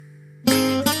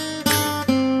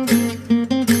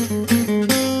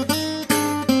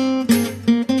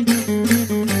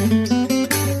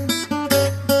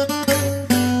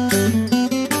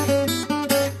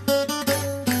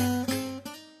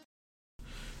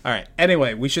All right.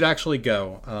 Anyway, we should actually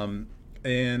go.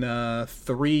 In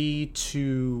 3,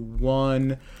 2,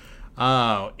 1.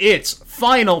 Oh, it's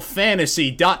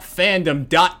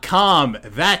finalfantasy.fandom.com.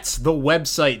 That's the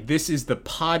website. This is the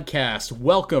podcast.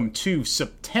 Welcome to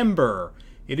September.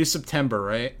 It is September,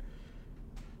 right?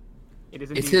 It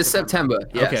is It indeed is September.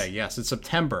 Yes. Okay, yes, it's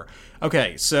September.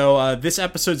 Okay, so this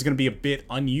episode is going to be a bit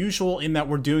unusual in that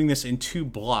we're doing this in 2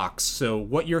 blocks. So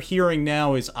what you're hearing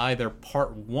now is either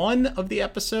part 1 of the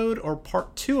episode or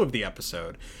part 2 of the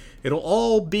episode. It'll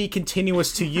all be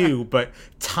continuous to you, but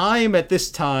time at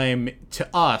this time to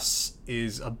us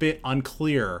is a bit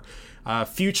unclear.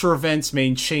 Future events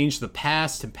may change the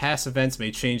past, and past events may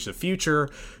change the future,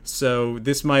 so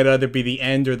this might either be the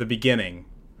end or the beginning.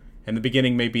 And the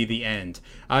beginning may be the end.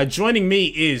 Joining me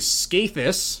is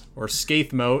Skathis, or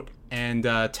Skathmote, and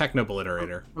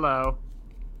Technobliterator. Hello.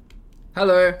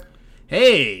 Hello.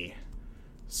 Hey!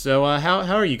 So, how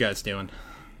are you guys doing?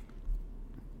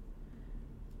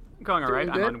 Going alright.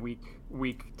 Doing I'm good. on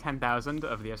week 10,000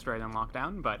 of the Australian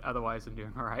lockdown, but otherwise I'm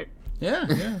doing alright. Yeah.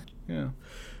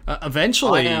 I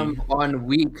Eventually... am on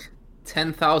week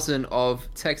 10,000 of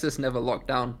Texas Never Locked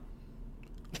Down.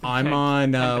 I'm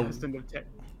on... 10,000 of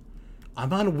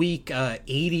I'm on week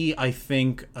 80, I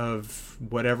think, of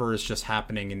whatever is just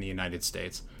happening in the United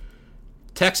States.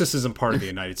 Texas isn't part of the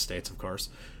United States, of course.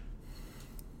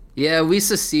 Yeah, we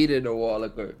seceded a while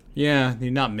ago. Yeah,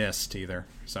 you're not missed either.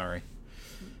 Sorry.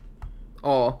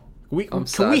 Oh, I'm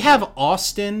Can we sad. have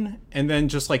Austin and then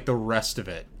just like the rest of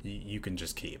it you can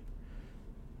just keep?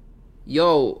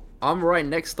 Yo, I'm right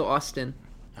next to Austin.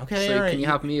 Okay, So all right. can you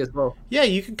have me as well? Yeah,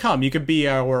 you can come. You could be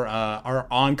our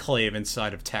enclave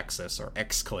inside of Texas, or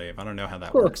exclave. I don't know how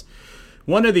that Cool. works.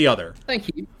 One or the other. Thank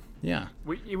you. Yeah.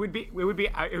 It would be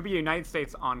a United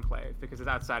States enclave because it's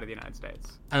outside of the United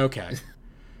States. Okay.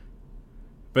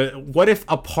 But what if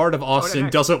a part of Austin no.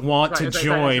 doesn't want to Sorry,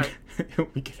 join? sorry.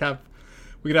 we could have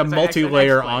Sorry,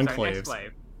 multi-layer exclave, enclaves. sorry,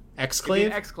 exclave. Exclave?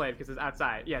 It's an exclave because it's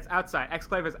outside. Yes, outside.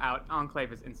 Exclave is out.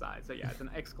 Enclave is inside. So yeah, it's an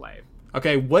exclave.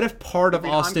 Okay, what if part of The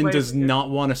Austin enclave does is- not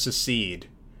want to secede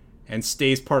and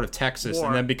stays part of Texas War.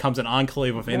 and then becomes an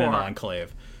enclave within an War.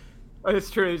 enclave? Oh, it's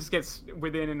true. It just gets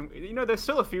within, and there's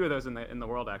still a few of those in the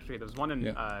world. Actually, there's one in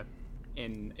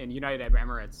United Arab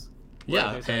Emirates. where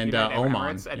Yeah, there's and United Arab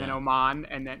Oman. Emirates, and yeah. then Oman,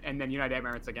 and then United Arab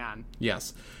Emirates again.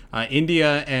 Yes.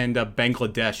 India and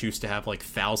Bangladesh used to have like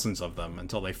thousands of them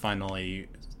until they finally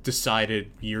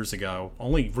decided years ago,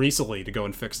 only recently, to go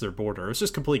and fix their border. It was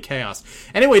just complete chaos.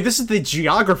 Anyway, this is the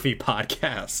Geography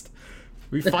Podcast.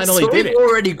 We finally So did we've it.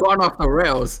 already gone off the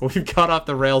rails. We've got off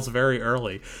the rails very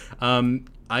early.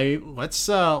 Let's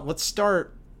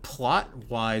start plot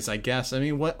wise, I guess. I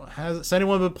mean, has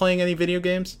anyone been playing any video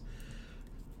games?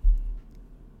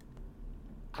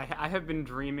 I have been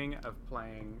dreaming of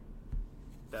playing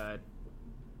the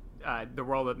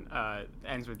World That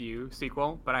Ends With You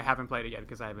sequel, but I haven't played it yet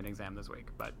because I have an exam this week.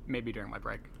 But maybe during my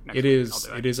break next It week, is.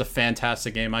 I'll do It is a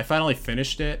fantastic game. I finally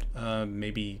finished it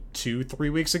maybe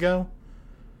 2-3 weeks ago.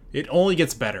 It only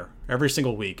gets better every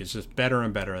single week. It's just better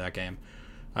and better, that game.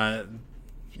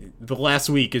 The last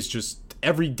week is just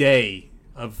every day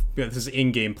of this is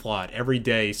in-game plot. Every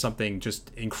day something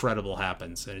just incredible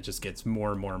happens, and it just gets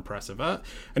more and more impressive.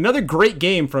 Another great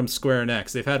game from Square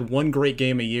Enix. They've had one great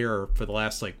game a year for the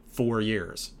last 4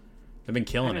 years. They've been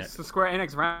killing And it. it's the Square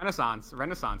Enix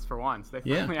Renaissance for once. They're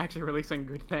Yeah. finally actually releasing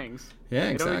good things. Yeah,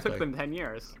 It only exactly. took them 10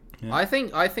 years. Yeah. I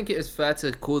think it is fair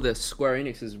to call this Square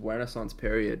Enix's Renaissance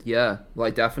period. Yeah,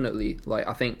 definitely.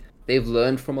 I think they've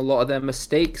learned from a lot of their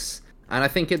mistakes, and I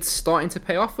think it's starting to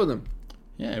pay off for them.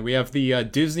 Yeah, we have the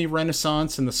Disney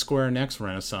Renaissance and the Square Enix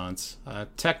Renaissance.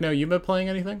 Techno, you been playing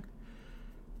anything?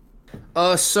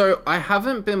 So I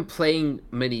haven't been playing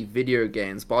many video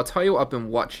games, but I'll tell you what I've been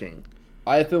watching.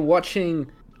 I've been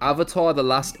watching Avatar: The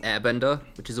Last Airbender,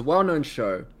 which is a well-known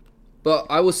show. But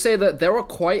I will say that there are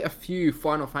quite a few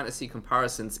Final Fantasy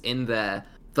comparisons in there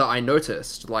that I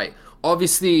noticed.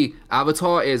 Obviously,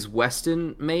 Avatar is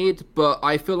Western made, but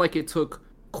I feel like it took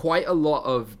quite a lot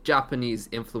of Japanese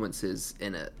influences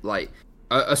in it.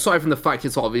 Aside from the fact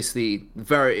it's obviously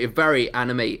very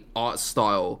anime art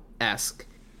style-esque,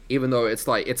 even though it's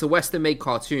a Western made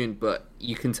cartoon, but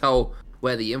you can tell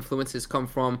where the influences come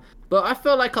from. But I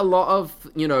feel like a lot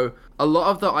of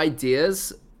the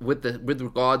ideas with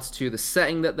regards to the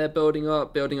setting that they're building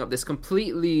up this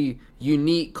completely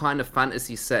unique kind of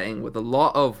fantasy setting with a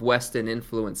lot of Western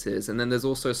influences, and then there's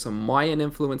also some Mayan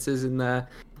influences in there.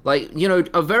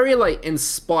 A very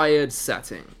inspired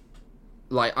setting.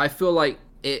 I feel like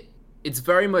it's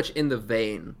very much in the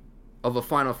vein of a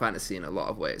Final Fantasy in a lot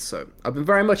of ways. So I've been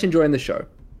very much enjoying the show.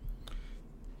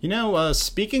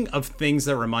 Speaking of things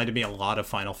that reminded me a lot of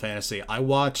Final Fantasy, I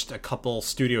watched a couple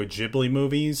Studio Ghibli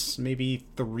movies maybe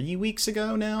 3 weeks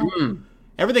ago now.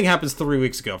 Everything happens 3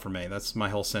 weeks ago for me. That's my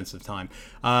whole sense of time.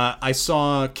 I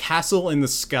saw Castle in the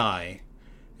Sky,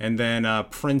 and then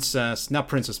not Princess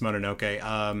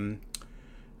Mononoke,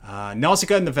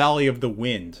 Nausicaa in the Valley of the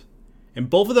Wind. And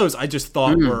both of those I just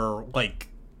thought were, like,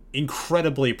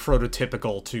 incredibly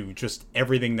prototypical to just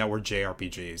everything that were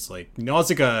JRPGs. Like,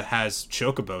 Nausicaa has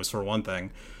chocobos, for one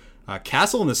thing.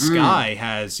 Castle in the Sky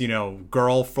has,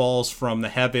 girl falls from the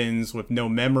heavens with no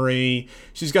memory.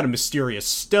 She's got a mysterious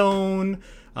stone.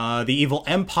 The evil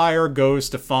empire goes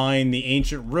to find the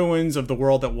ancient ruins of the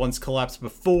world that once collapsed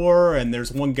before, and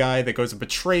there's one guy that goes and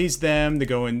betrays them to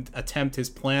go and attempt his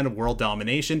plan of world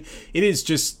domination. It is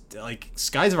just, like,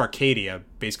 Skies of Arcadia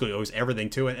basically owes everything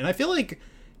to it, and I feel like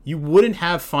you wouldn't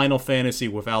have Final Fantasy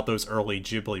without those early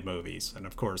Ghibli movies. And,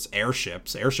 of course,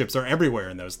 airships. Airships are everywhere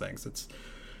in those things.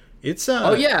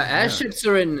 Airships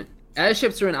are in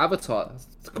Avatar.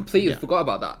 Completely forgot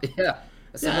about that. Yeah.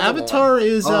 Avatar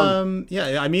is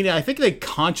I think they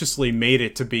consciously made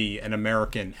it to be an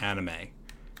American anime.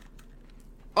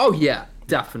 Oh yeah,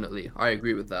 definitely. I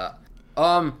agree with that.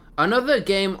 Another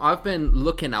game I've been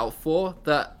looking out for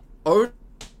that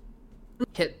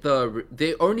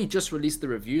they only just released the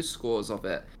review scores of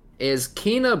it is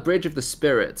Kena Bridge of the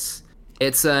Spirits.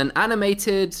 It's an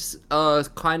animated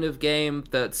kind of game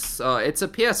that's it's a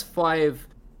PS5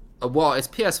 it's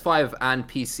PS5 and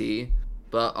PC,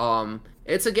 but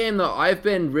it's a game that I've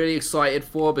been really excited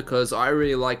for because I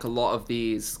really like a lot of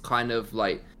these kind of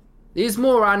like these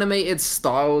more animated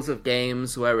styles of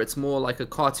games where it's more like a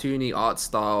cartoony art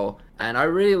style, and I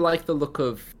really like the look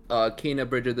of Kena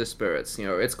Bridge of the Spirits.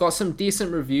 It's got some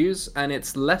decent reviews and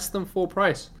it's less than full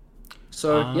price.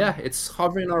 So it's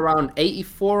hovering around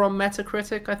 84 on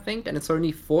Metacritic, I think, and it's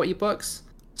only $40.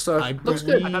 So looks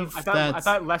good. I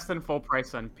thought less than full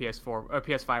price on PS4 or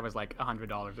PS5 was like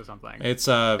 $100 or something. It's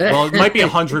it might be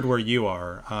 100 where you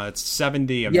are. It's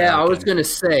 70 American. Yeah, I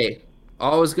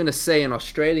was gonna say in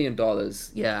Australian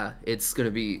dollars, it's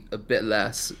gonna be a bit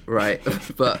less, right?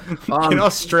 But in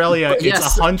Australia,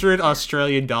 it's 100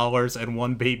 Australian dollars and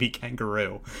one baby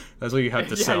kangaroo. That's what you have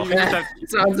to sell.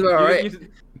 Sounds about right.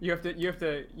 You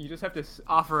just have to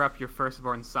offer up your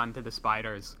firstborn son to the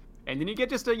spiders, and then you get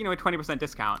just a 20%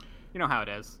 discount. You know how it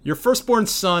is. Your firstborn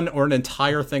son or an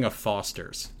entire thing of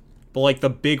Fosters, but like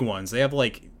the big ones, they have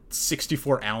like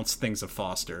 64-ounce things of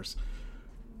Fosters.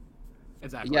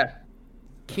 Exactly. Yeah.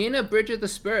 Kena Bridge of the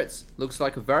Spirits looks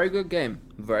like a very good game.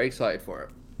 I'm very excited for it.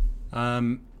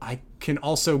 I can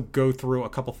also go through a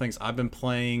couple things I've been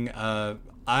playing.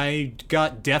 I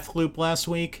got Deathloop last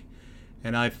week,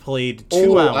 and I've played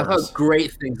 2 hours. I heard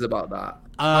great things about that.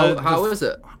 How is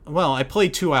it? Well, I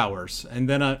played 2 hours, and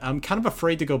then I'm kind of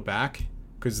afraid to go back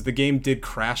because the game did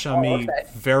crash on me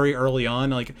very early on.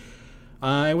 Like,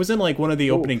 I was in like one of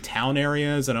the opening town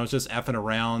areas, and I was just effing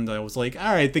around. I was like,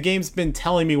 all right, the game's been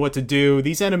telling me what to do.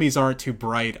 These enemies aren't too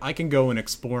bright. I can go and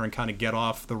explore and kind of get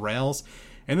off the rails.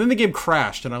 And then the game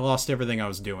crashed, and I lost everything I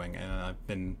was doing. And I've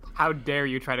been... How dare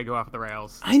you try to go off the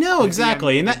rails? I know,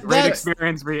 exactly. And great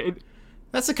experience for you.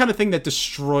 That's the kind of thing that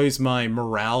destroys my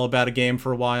morale about a game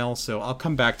for a while, so I'll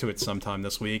come back to it sometime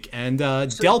this week. And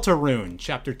Deltarune,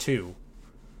 Chapter 2.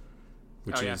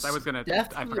 Yes, I was gonna.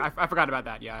 I forgot about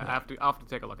that. Yeah, I'll have to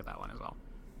take a look at that one as well.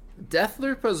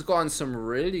 Deathloop has gotten some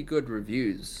really good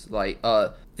reviews. Like,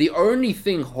 the only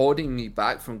thing holding me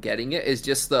back from getting it is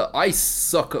just that I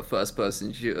suck at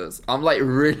first-person shooters. I'm like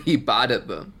really bad at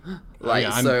them. Like,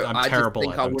 I'm I just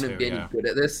think I wouldn't be any good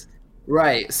at this.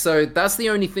 Right. So that's the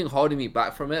only thing holding me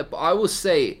back from it. But I will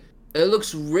say it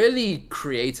looks really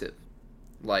creative.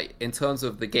 Like, in terms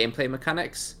of the gameplay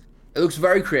mechanics, it looks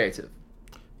very creative.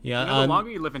 Yeah, the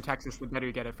longer you live in Texas, the better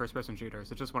you get at first-person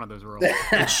shooters. It's just one of those rules.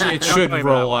 It should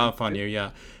roll off on you, yeah.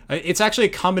 It's actually a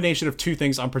combination of two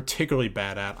things I'm particularly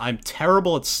bad at. I'm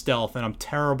terrible at stealth, and I'm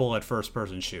terrible at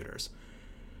first-person shooters.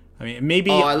 I mean, maybe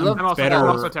I'm also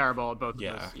terrible at both of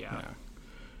those. Yeah.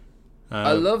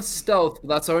 I love stealth, but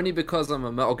that's only because I'm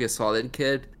a Metal Gear Solid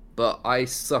kid. But I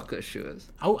suck at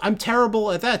shooters. Oh, I'm terrible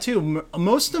at that too.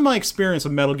 Most of my experience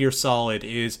with Metal Gear Solid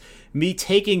is me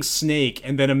taking Snake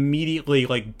and then immediately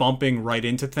like bumping right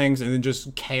into things and then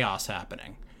just chaos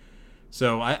happening.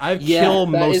 So I kill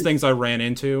most things I ran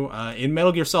into. In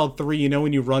Metal Gear Solid 3,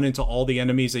 when you run into all the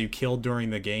enemies that you killed during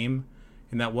the game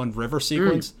in that one river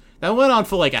sequence, that went on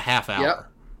for like a half hour.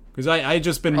 Because I had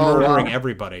just been murdering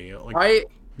everybody.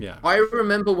 I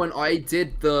remember when I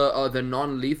did the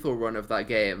non-lethal run of that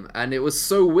game, and it was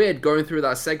so weird going through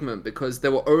that segment because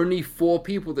there were only 4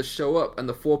 people that show up, and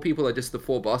the 4 people are just the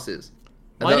 4 bosses.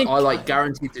 and that are like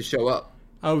guaranteed to show up.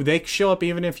 Oh, they show up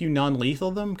even if you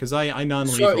non-lethal them? Because I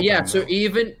non-lethal them. Yeah, so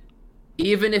even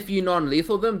if you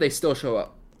non-lethal them, they still show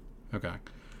up. Okay.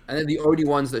 And then the only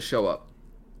ones that show up.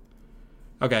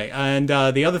 Okay, and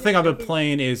the other thing I've been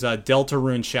playing is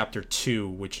Deltarune Chapter 2,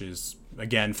 which is,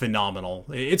 again, phenomenal.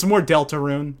 It's more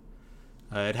Deltarune.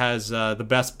 It has the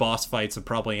best boss fights of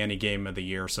probably any game of the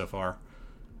year so far.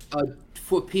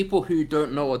 For people who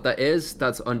don't know what that is,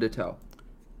 that's Undertale.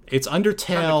 It's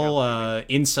Undertale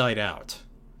Inside Out.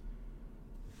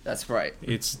 That's right.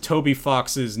 It's Toby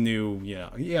Fox's new,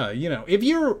 if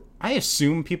you're, I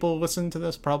assume people listen to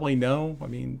this probably know. I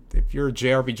mean, if you're a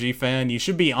JRPG fan, you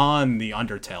should be on the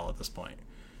Undertale at this point.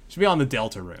 You should be on the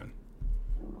Deltarune.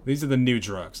 These are the new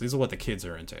drugs. These are what the kids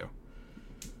are into.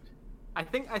 I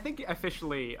think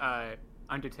officially,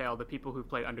 Undertale, the people who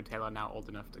played Undertale are now old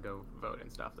enough to go vote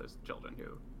and stuff. Those children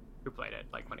who played it,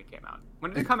 like, when it came out.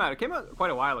 When did it come out? It came out quite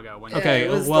a while ago. Let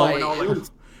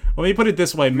me put it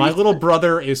this way. My little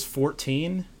brother is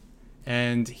 14,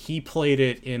 and he played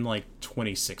it in, like,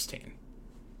 2016.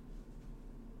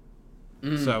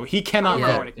 So he cannot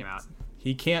vote. When it came out.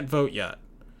 He can't vote yet.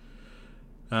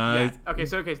 Okay,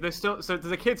 so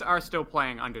the kids are still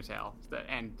playing Undertale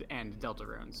and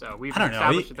Deltarune. So we've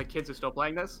established that the kids are still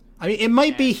playing this. I mean, it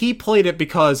might be he played it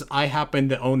because I happen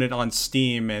to own it on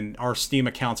Steam, and our Steam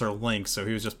accounts are linked, so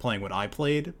he was just playing what I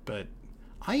played. But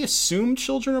I assume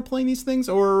children are playing these things,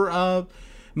 or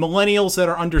millennials that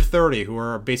are under 30, who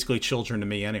are basically children to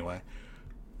me anyway.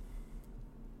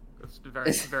 It's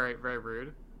very, very, very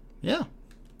rude. Yeah.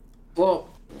 Well,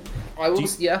 I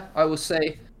will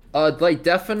say. Like,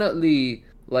 definitely,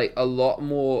 like, a lot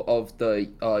more of the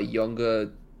younger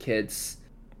kids,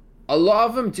 a lot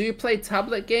of them do play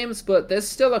tablet games, but there's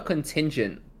still a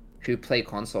contingent who play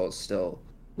consoles still.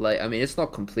 Like, I mean, it's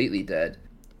not completely dead.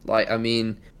 Like, I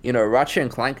mean, Ratchet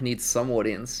and Clank needs some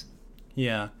audience.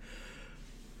 Yeah.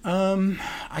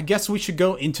 I guess we should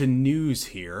go into news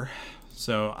here.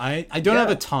 So, I don't have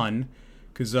a ton,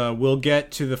 because we'll get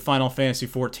to the Final Fantasy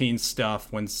XIV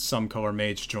stuff when Some Color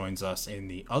Mage joins us in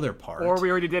the other part. Or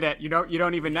we already did it. You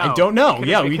don't even know. I don't know.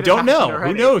 Yeah, we don't know.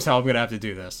 Who knows how I'm going to have to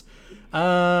do this.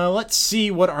 Let's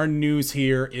see what our news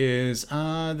here is.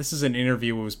 This is an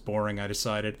interview. It was boring, I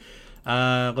decided.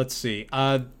 Let's see.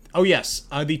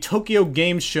 The Tokyo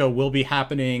Game Show will be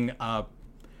happening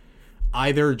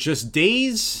either just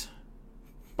days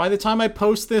by the time I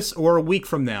post this or a week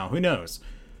from now. Who knows?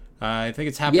 I think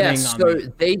it's happening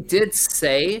they did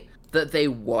say that they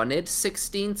wanted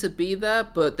 16 to be there,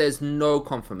 but there's no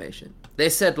confirmation. They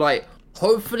said, like,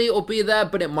 hopefully it'll be there,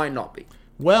 but it might not be.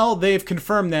 Well, they've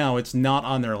confirmed now it's not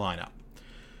on their lineup.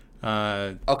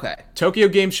 Okay. Tokyo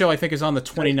Game Show, I think, is on the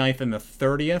 29th and the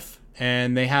 30th,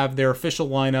 and they have their official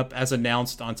lineup as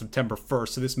announced on September 1st,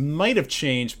 so this might have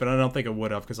changed, but I don't think it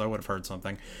would have, because I would have heard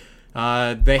something.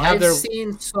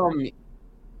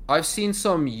 I've seen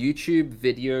some YouTube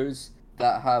videos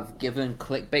that have given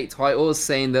clickbait titles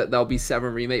saying that there'll be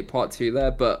 7 Remake Part 2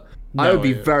 there, but I would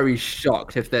be very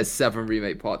shocked if there's 7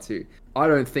 Remake Part 2. I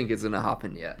don't think it's going to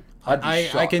happen yet.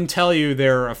 I can tell you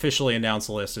their officially announced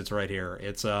list. It's right here.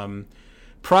 It's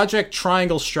Project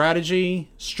Triangle Strategy,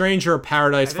 Stranger of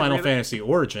Paradise, Final Fantasy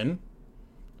Origin.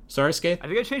 Sorry, Skate? I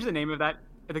think I changed the name of that.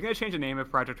 Are they going to change the name of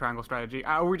Project Triangle Strategy?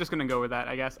 We're just going to go with that,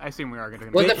 I guess. I assume we are going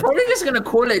to. Well, they're probably just going to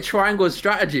call it Triangle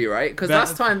Strategy, right? Because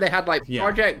last time they had, like,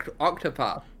 Project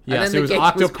Octopath. Yes, it was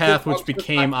Octopath, which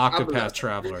became Octopath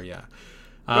Traveler, yeah.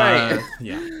 Right.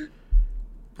 Yeah.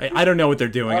 I don't know what they're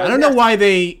doing. I don't know why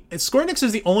Square Enix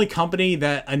is the only company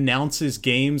that announces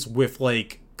games with,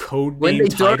 like, code name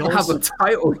titles. When they don't have a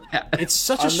title yet. It's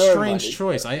such a strange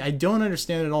choice. I don't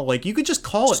understand it at all. Like, you could just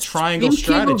call it Triangle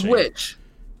Strategy.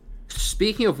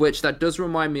 Speaking of which, that does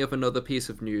remind me of another piece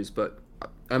of news, but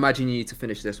I imagine you need to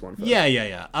finish this one first.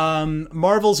 Yeah.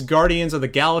 Marvel's Guardians of the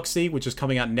Galaxy, which is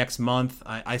coming out next month.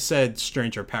 I said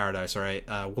Stranger Paradise, right?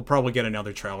 We'll probably get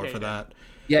another trailer for that.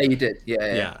 Yeah, you did.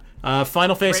 Yeah.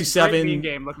 Final Fantasy VII. Great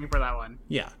game. Looking for that one.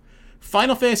 Yeah.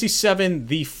 Final Fantasy VII: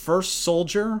 The First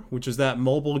Soldier, which is that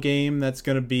mobile game that's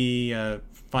going to be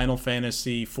Final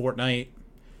Fantasy Fortnite.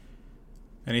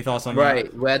 Any thoughts on that?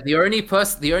 Right, where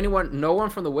no one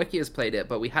from the wiki has played it,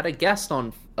 but we had a guest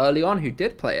on early on who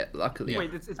did play it, luckily.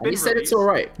 Wait, it's been and he said it's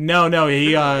alright. No,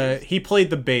 he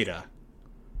played the beta.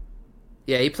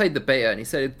 Yeah, he played the beta, and he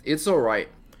said it's alright.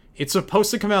 It's supposed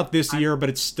to come out this year, but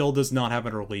it still does not have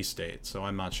a release date, so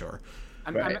I'm not sure.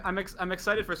 I'm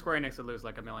excited for Square Enix to lose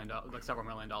like several $1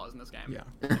 million in this game. Yeah.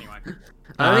 Anyway.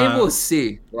 I mean, we'll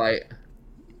see. Like,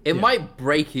 it might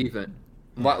break even.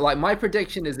 My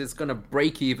prediction is it's gonna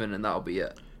break even, and that'll be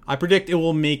it. I predict it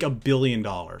will make $1 billion.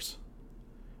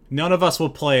 None of us will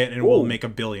play it, and we'll Ooh. make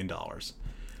 $1 billion.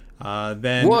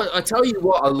 Then Well, I tell you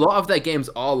what, a lot of their games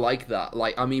are like that.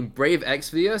 Like, I mean, Brave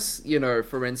Exvius, you know,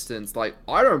 for instance, like,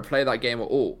 I don't play that game at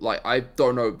all. Like, I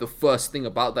don't know the first thing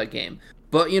about that game.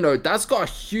 But, you know, that's got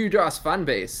a huge-ass fan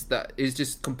base that is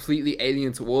just completely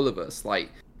alien to all of us. Like,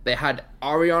 they had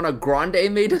Ariana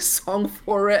Grande made a song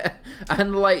for it.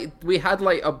 And, like, we had,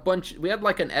 like,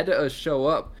 an editor show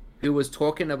up who was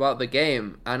talking about the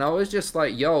game. And I was just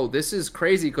like, yo, this is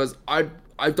crazy because I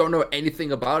don't know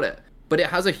anything about it. But it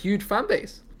has a huge fan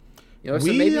base. You know,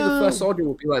 so maybe the first soldier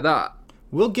will be like that.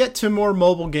 We'll get to more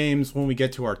mobile games when we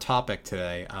get to our topic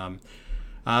today.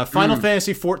 Final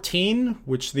Fantasy XIV,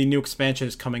 which the new expansion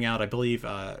is coming out, I believe,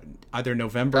 either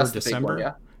November or December.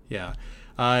 One, yeah.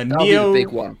 That'll Neo, be the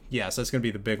big one. Yes, that's going to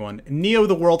be the big one. Neo: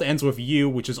 The World Ends With You,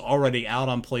 which is already out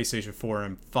on PlayStation 4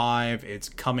 and 5. It's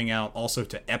coming out also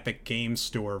to Epic Games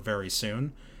Store very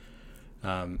soon.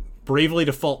 Bravely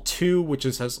Default 2, which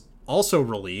has also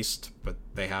released, but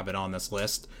they have it on this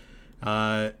list.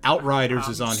 Outriders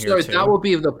is on here too. So that will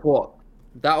be the port.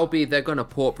 They're going to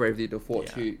port Bravely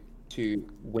Default to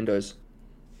Windows.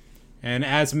 And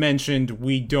as mentioned,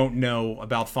 we don't know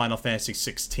about Final Fantasy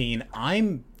 16.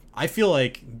 I feel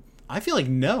like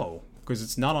no, because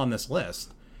it's not on this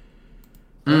list.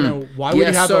 I don't know. Why would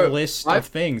you have a list of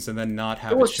things and then not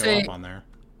have it show up on there?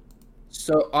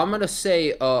 So I'm going to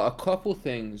say a couple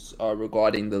things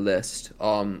regarding the list.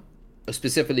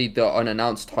 Specifically the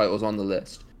unannounced titles on the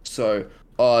list. So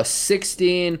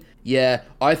 16, yeah,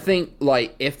 I think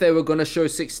like if they were going to show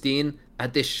 16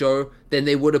 at this show, then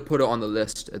they would have put it on the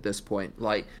list at this point.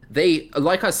 Like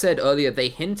I said earlier, they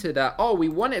hinted at, oh, we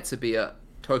want it to be a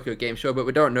Tokyo Game Show, but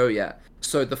we don't know yet.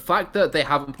 So the fact that they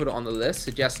haven't put it on the list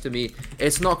suggests to me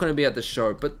it's not going to be at the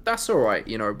show, but that's all right.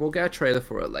 You know, we'll get a trailer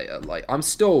for it later. Like, I'm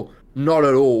still not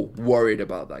at all worried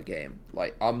about that game.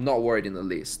 Like, I'm not worried in the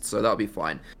least, so that'll be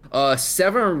fine.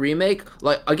 7 Remake,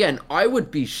 like, again, I would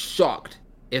be shocked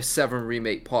if 7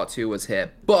 Remake Part 2 was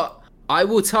here, but I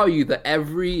will tell you that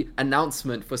every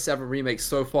announcement for 7 Remake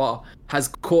so far has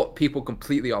caught people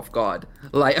completely off guard.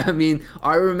 Like, I mean,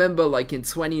 I remember, like, in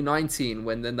 2019,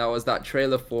 when then there was that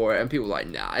trailer for it, and people were like,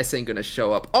 nah, this ain't gonna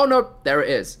show up. Oh, no, there it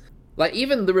is. Like,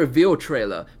 even the reveal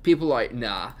trailer, people were like,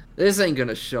 nah, this ain't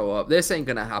gonna show up. This ain't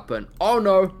gonna happen. Oh,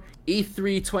 no,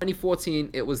 E3 2014,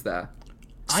 it was there.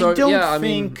 So,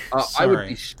 I would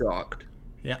be shocked.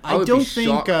 Yeah, I don't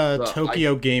think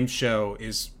Tokyo Game Show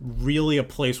is really a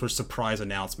place where surprise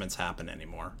announcements happen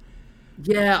anymore.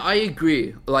 Yeah, I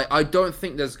agree. Like, I don't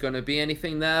think there's gonna be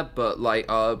anything there, but like,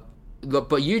 but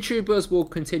YouTubers will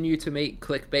continue to make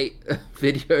clickbait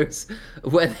videos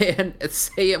where they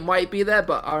say it might be there,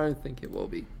 but I don't think it will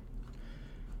be.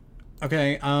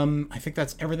 Okay, I think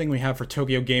that's everything we have for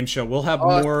Tokyo Game Show. We'll have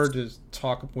more to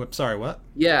talk. Sorry, what?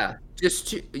 Yeah, I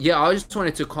just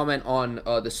wanted to comment on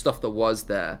the stuff that was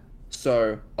there.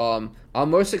 So, I'm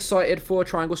most excited for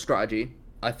Triangle Strategy.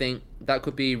 I think that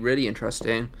could be really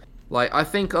interesting. Like, I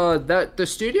think that the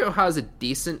studio has a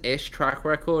decent-ish track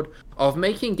record of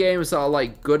making games that are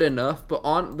like good enough,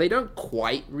 but they don't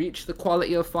quite reach the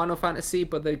quality of Final Fantasy,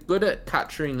 but they're good at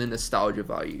capturing the nostalgia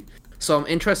value. So I'm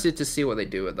interested to see what they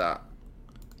do with that.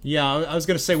 Yeah, I was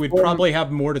going to say we'd probably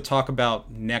have more to talk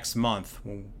about next month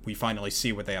when we finally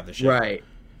see what they have to show. Right.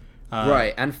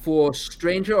 Right. And for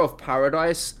Stranger of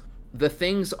Paradise, the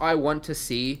things I want to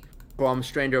see from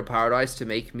Stranger of Paradise to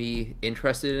make me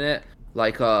interested in it,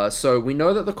 like, so we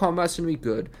know that the combat's going to be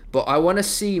good, but I want to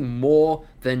see more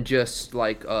than just,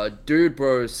 like, dude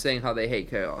bros saying how they hate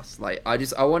chaos. Like, I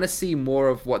want to see more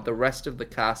of what the rest of the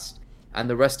cast and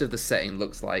the rest of the setting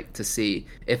looks like to see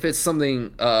if it's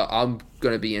something I'm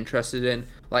going to be interested in.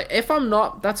 Like, if I'm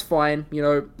not, that's fine. You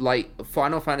know, like,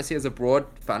 Final Fantasy has a broad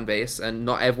fan base, and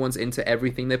not everyone's into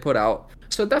everything they put out.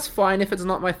 So that's fine if it's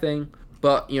not my thing.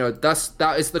 But, you know,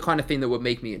 that is the kind of thing that would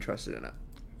make me interested in it.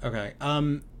 Okay.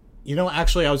 You know,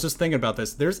 actually, I was just thinking about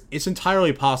this. It's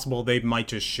entirely possible they might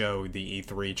just show the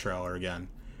E3 trailer again.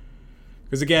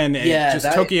 Because again,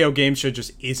 Tokyo Game Show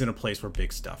just isn't a place where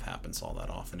big stuff happens all that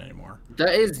often anymore.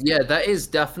 That is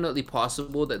definitely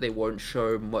possible that they won't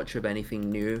show much of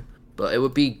anything new. But it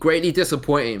would be greatly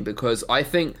disappointing because I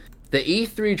think the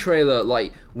E3 trailer,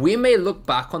 like, we may look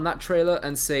back on that trailer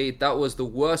and say that was the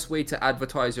worst way to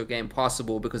advertise your game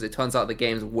possible because it turns out the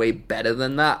game's way better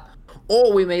than that.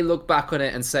 Or we may look back on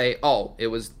it and say, oh, it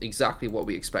was exactly what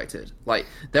we expected. Like,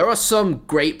 there are some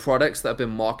great products that have been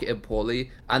marketed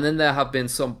poorly, and then there have been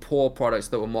some poor products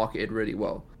that were marketed really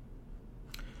well.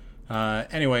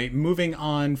 Anyway, moving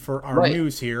on for our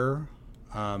news here.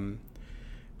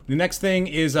 The next thing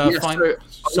is Yeah,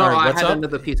 Sorry, I what's had up?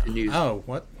 another piece of news. Oh,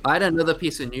 what? I had another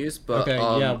piece of news, but Okay,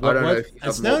 yeah. I don't know if you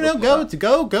have No, more no, before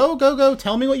that. go.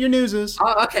 Tell me what your news is.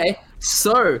 Oh, okay.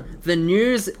 So the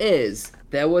news is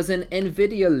there was an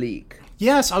Nvidia leak.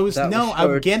 Yes, I'm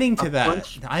showed getting to a that.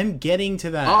 bunch- I'm getting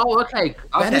to that. Oh, okay.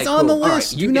 That is cool. on the All right,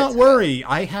 list. you Do get not to worry.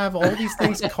 I have all these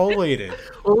things collated. that.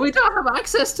 Well, we don't have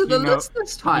access to the You know- list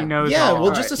this time. He knows Yeah, all.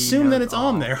 we'll just He assume that knows it's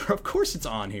on all. there. Of course it's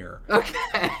on here.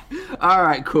 Okay. All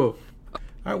right. Cool. All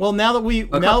right, well, now that we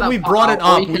cut brought that it part out, or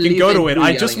up, you we can can leave go it to it. through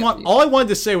I just yelling at want me. all I wanted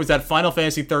to say was that Final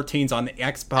Fantasy 13's on the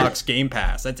Xbox Game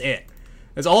Pass. That's it.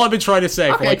 That's all I've been trying to say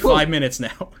for Okay, like cool. 5 minutes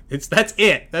now. That's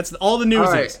it. That's all the news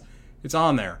All right. is. It's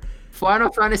on there.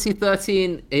 Final Fantasy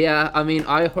 13. Yeah, I mean,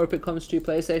 I hope it comes to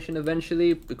PlayStation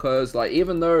eventually because, like,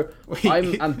 even though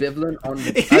I'm ambivalent on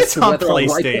It as is to on whether I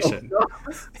like it or PlayStation. not.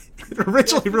 It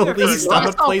originally released No, on the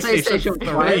it's not PlayStation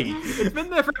PlayStation 3. It's been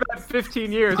there for about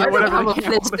 15 years I or don't, whatever. have a they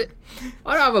canceled Playsta- it.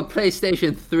 I don't have a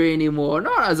PlayStation 3 anymore.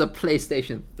 Not as a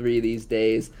PlayStation 3 these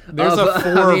days. There's a but,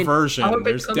 4 I mean, I version. hope it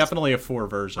There's comes- definitely a 4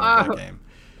 version of that game.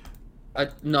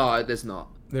 No, there's not.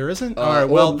 There isn't? Alright,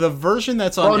 well, the version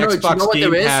that's on Oh, no, do you know Xbox what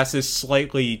Game there is? Pass is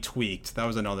slightly tweaked. That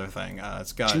was another thing.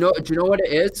 It's got... Do you know what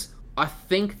it is? I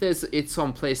think it's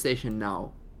on PlayStation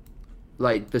Now,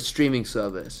 like the streaming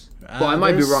service. But I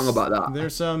might be wrong about that.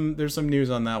 There's some news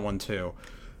on that one too.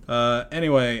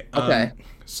 Anyway, Okay.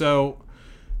 So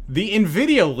the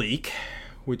Nvidia leak,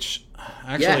 which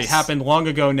actually Yes. happened long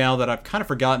ago now that I've kind of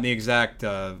forgotten the exact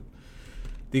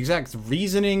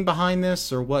reasoning behind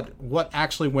this or what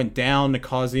actually went down to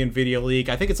cause the Nvidia leak.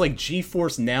 I think it's like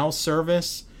GeForce Now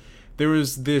service. There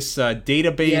was this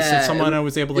database Yeah, that someone it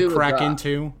was able was to to do with crack that.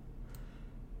 into.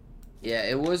 Yeah,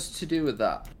 it was to do with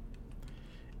that.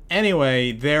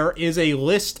 Anyway, there is a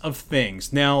list of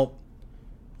things. Now,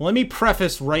 let me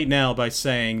preface right now by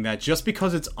saying that just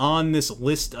because it's on this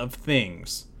list of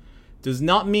things does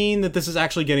not mean that this is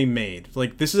actually getting made.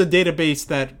 Like, this is a database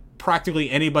that practically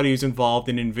anybody who's involved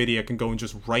in NVIDIA can go and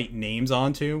just write names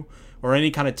onto, or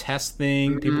any kind of test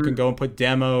thing. People can go and put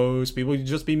demos. People can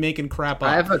just be making crap up.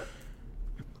 I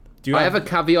have a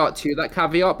caveat to that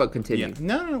caveat, but continue. Yeah.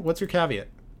 No. What's your caveat?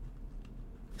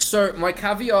 So my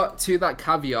caveat to that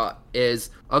caveat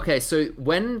is okay. So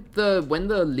when the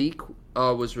leak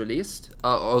was released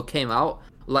or came out,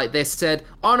 like they said,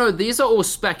 oh no, these are all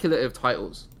speculative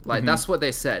titles. Like that's what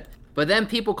they said. But then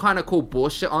people kind of called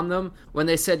bullshit on them when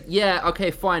they said, yeah, okay,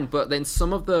 fine. But then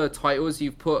some of the titles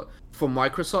you've put for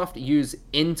Microsoft use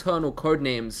internal code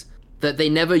names that they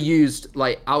never used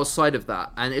like outside of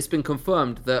that. And it's been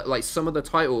confirmed that like some of the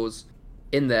titles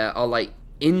in there are like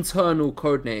internal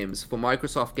code names for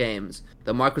Microsoft games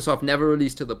that Microsoft never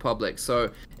released to the public. So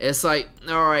it's like,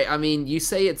 all right, I mean, you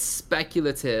say it's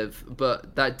speculative,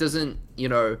 but that doesn't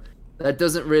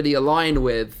really align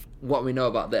with what we know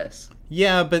about this.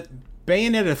 Yeah, but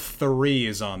Bayonetta 3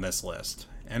 is on this list,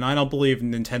 and I don't believe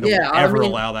Nintendo will I ever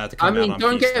mean- allow that to come out on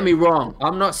don't PC. get me wrong.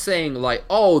 I'm not saying like,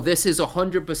 oh, this is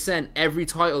 100%. Every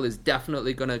title is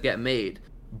definitely gonna get made.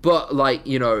 But like,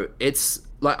 it's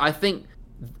like I think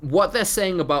what they're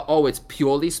saying about it's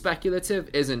purely speculative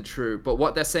isn't true. But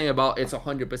what they're saying about it's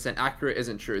 100% accurate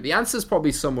isn't true. The answer's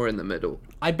probably somewhere in the middle.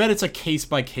 I bet it's a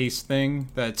case-by-case thing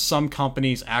that some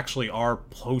companies actually are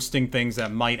posting things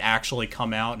that might actually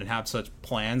come out and have such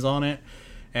plans on it.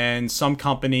 And some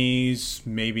companies,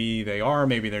 maybe they are,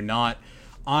 maybe they're not.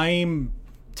 I'm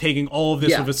taking all of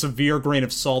this with a severe grain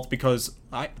of salt because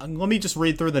let me just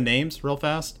read through the names real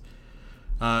fast.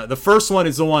 The first one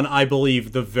is the one I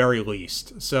believe the very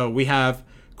least. So we have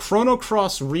Chrono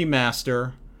Cross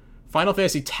Remaster, Final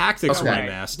Fantasy Tactics Okay.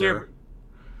 Remaster.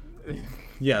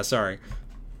 Yeah, sorry.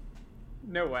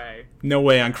 No way. No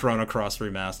way on Chrono Cross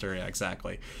Remaster. Yeah,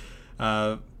 exactly.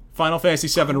 Final Fantasy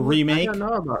VII Remake. I don't know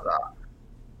about that.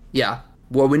 Yeah.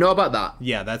 Well, we know about that.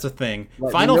 Yeah, that's a thing.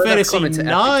 Like, Final we know that's Fantasy coming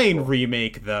to IX Epic.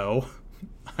 Remake, though.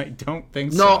 I don't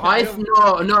think No,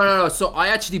 so. no. So I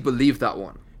actually believe that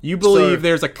one. You believe So,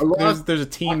 there's lot a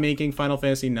team making Final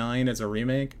Fantasy IX as a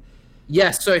remake?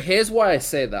 Yeah, so here's why I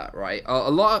say that, right?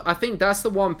 I think that's the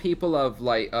one people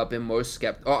have been most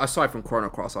skeptical. Aside from Chrono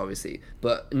Cross, obviously,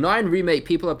 but 9 Remake,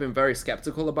 people have been very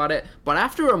skeptical about it. But I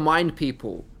have to remind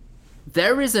people,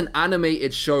 there is an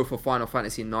animated show for Final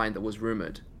Fantasy IX that was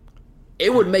rumored.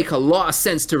 It would make a lot of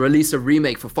sense to release a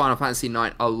remake for Final Fantasy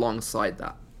IX alongside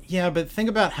that. Yeah, but think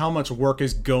about how much work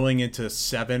is going into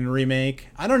 7 Remake.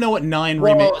 I don't know what 9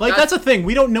 Well, Remake... Like, that's a thing.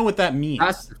 We don't know what that means.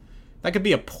 That's- That could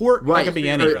be a port. That Right. could be So-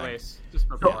 anything. Just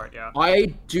before it, yeah.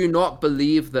 I do not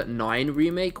believe that 9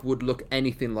 Remake would look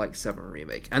anything like 7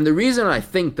 Remake. And the reason I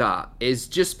think that is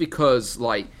just because,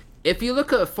 like, if you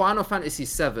look at Final Fantasy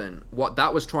VII, what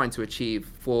that was trying to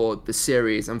achieve for the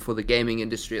series and for the gaming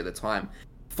industry at the time,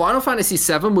 Final Fantasy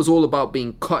VII was all about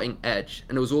being cutting edge,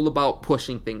 and it was all about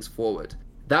pushing things forward.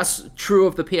 That's true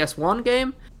of the PS1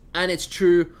 game, and it's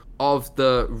true of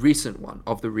the recent one,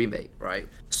 of the remake, right?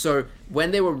 So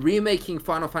when they were remaking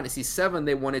Final Fantasy VII,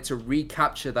 they wanted to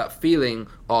recapture that feeling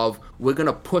of, we're going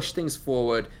to push things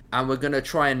forward and we're going to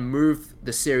try and move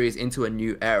the series into a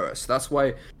new era. So that's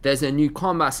why there's a new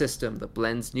combat system that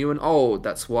blends new and old.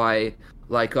 That's why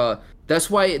they're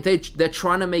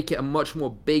trying to make it a much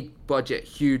more big budget,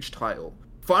 huge title.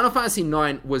 Final Fantasy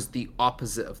IX was the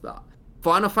opposite of that.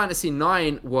 Final Fantasy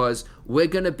IX was, we're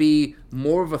going to be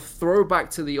more of a throwback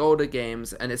to the older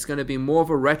games, and it's going to be more of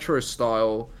a retro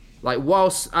style,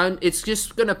 and it's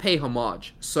just going to pay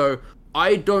homage. So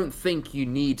I don't think you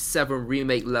need 7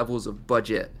 remake levels of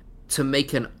budget to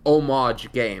make an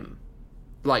homage game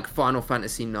like Final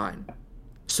Fantasy IX.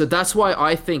 So that's why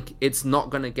I think it's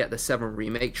not going to get the 7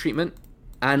 remake treatment,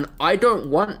 and I don't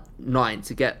want 9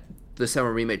 to get the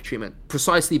 7 remake treatment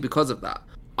precisely because of that.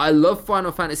 I love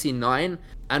Final Fantasy IX,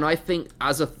 and I think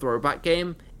as a throwback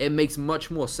game, it makes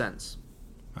much more sense.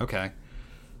 Okay.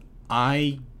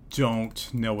 I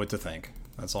don't know what to think.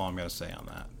 That's all I'm going to say on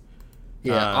that.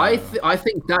 Yeah, I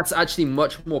think that's actually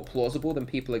much more plausible than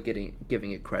people are giving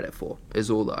it credit for,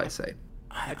 is all that I say.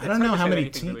 I don't know how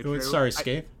many teams... Really sorry,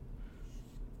 Scave?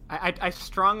 I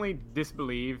strongly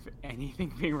disbelieve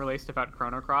anything being released about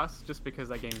Chrono Cross just because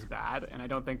that game's bad, and I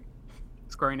don't think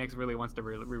Square Enix really wants to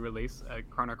re-release a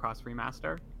Chrono Cross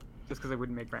remaster, just because it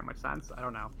wouldn't make very much sense. I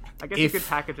don't know. I guess you could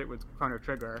package it with Chrono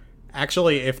Trigger.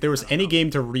 Actually, if there was any game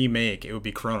to remake, it would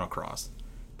be Chrono Cross.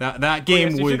 That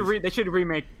game would... They should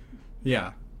remake...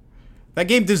 Yeah. That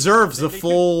game deserves the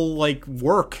full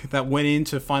work that went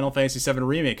into Final Fantasy VII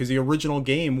Remake, because the original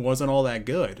game wasn't all that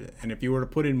good. And if you were to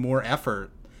put in more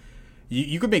effort,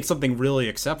 you could make something really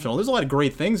exceptional. There's a lot of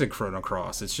great things in Chrono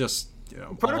Cross. It's just...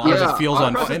 a lot of it feels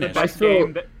unfinished.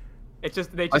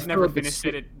 They just never finished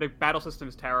it. The battle system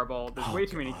is terrible. There's way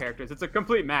too many characters. It's a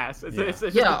complete mess.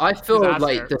 I feel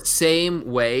like the same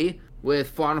way with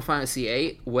Final Fantasy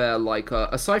VIII, where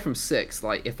aside from 6,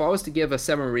 if I was to give a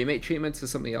 7 remake treatment to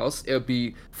something else, it would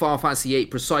be Final Fantasy VIII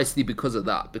precisely because of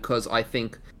that. Because I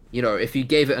think, if you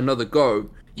gave it another go,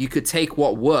 you could take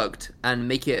what worked and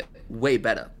make it way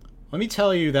better. Let me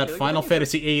tell you that Final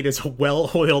Fantasy VIII is a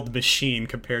well-oiled machine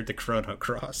compared to Chrono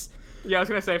Cross. Yeah, I was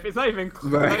gonna say it's not even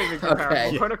comparable.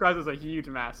 Okay. Chrono Cross is a huge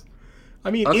mess.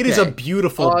 I mean, it is a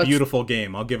beautiful, beautiful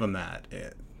game. I'll give them that.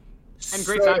 And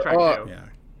great soundtrack too. Yeah.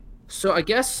 So I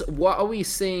guess what are we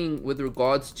seeing with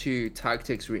regards to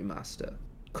Tactics Remaster?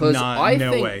 Because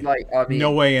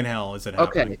no way in hell is it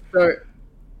happening.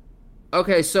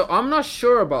 Okay, so I'm not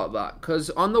sure about that, because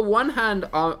on the one hand,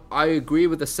 I agree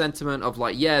with the sentiment of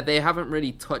they haven't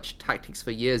really touched tactics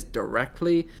for years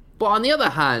directly, but on the other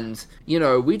hand,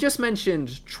 we just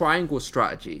mentioned triangle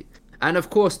strategy, and of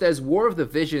course there's War of the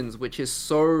Visions, which is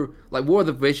so, War of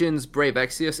the Visions, Brave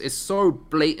Exvius is so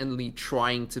blatantly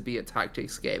trying to be a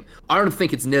tactics game. I don't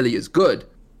think it's nearly as good,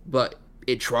 but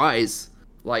it tries.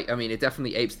 It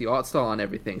definitely apes the art style and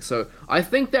everything, so I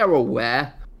think they're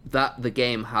aware that the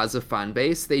game has a fan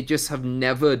base. They just have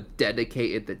never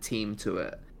dedicated the team to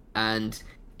it. And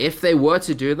if they were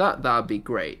to do that, that would be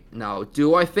great. Now,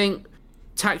 do I think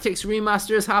Tactics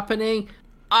Remaster is happening?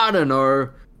 I don't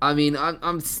know. I mean,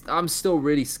 I'm still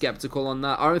really skeptical on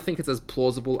that. I don't think it's as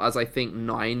plausible as I think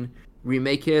 9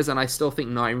 Remake is, and I still think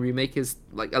 9 Remake is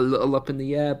a little up in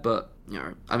the air, but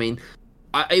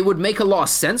it would make a lot of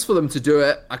sense for them to do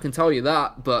it, I can tell you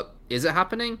that, but is it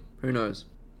happening? Who knows?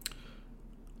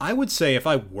 I would say if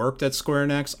I worked at Square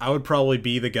Enix, I would probably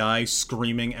be the guy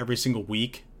screaming every single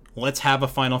week, let's have a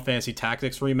Final Fantasy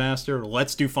Tactics remaster,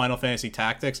 let's do Final Fantasy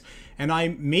Tactics, and I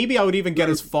would even get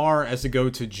as far as to go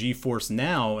to GeForce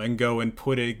Now and go and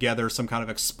put together some kind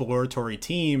of exploratory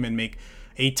team and make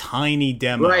a tiny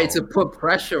demo. Right, to put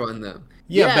pressure on them.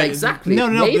 Yeah, but exactly. No,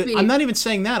 I'm not even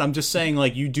saying that. I'm just saying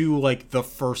you do the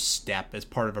first step as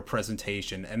part of a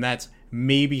presentation, and that's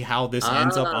maybe how this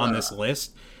ends up on this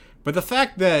list. But the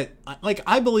fact that,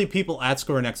 I believe people at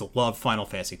Square Enix love Final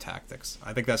Fantasy Tactics.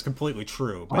 I think that's completely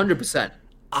true. 100%.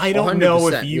 I don't know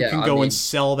if you can go and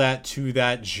sell that to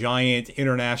that giant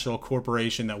international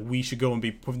corporation that we should go and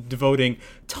be devoting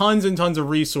tons and tons of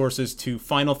resources to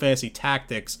Final Fantasy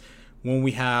Tactics when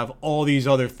we have all these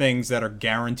other things that are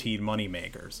guaranteed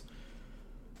moneymakers.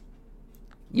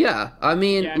 Yeah, I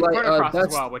mean, and Chrono Cross as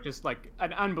well, which is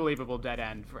an unbelievable dead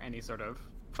end for any sort of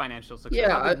financial success.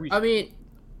 Yeah, I mean,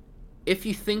 if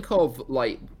you think of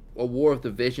a War of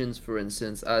the Visions, for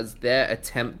instance, as their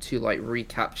attempt to like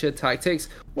recapture Tactics.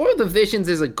 War of the Visions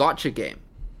is a gacha game.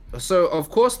 So of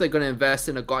course they're going to invest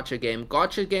in a gacha game.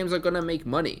 Gacha games are going to make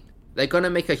money. They're going to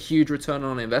make a huge return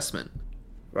on investment,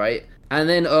 right? And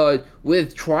then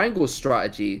with Triangle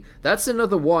Strategy, that's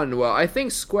another one where I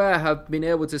think Square have been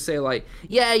able to say like,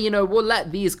 yeah, you know, we'll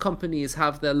let these companies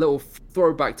have their little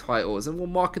throwback titles and we'll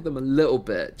market them a little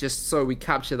bit just so we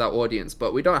capture that audience,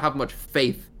 but we don't have much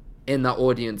faith in that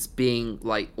audience being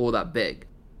like all that big.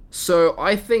 So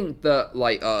I think that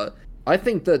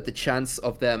the chance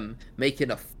of them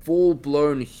making a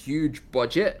full-blown huge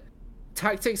budget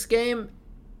tactics game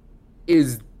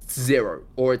is zero,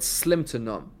 or it's slim to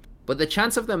none. But the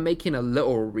chance of them making a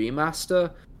little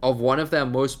remaster of one of their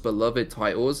most beloved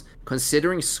titles,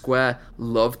 considering Square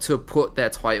love to put their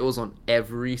titles on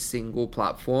every single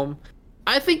platform,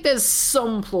 I think there's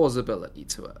some plausibility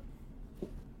to it.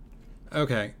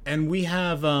 Okay, and we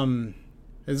have,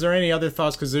 is there any other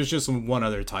thoughts? Because there's just one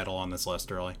other title on this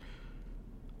list early.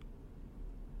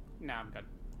 No, I'm good.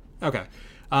 Okay.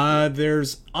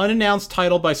 There's unannounced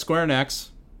title by Square Enix,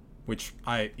 which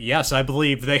I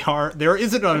believe they are. There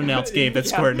is an unannounced game that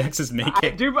Square Enix is making.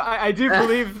 I do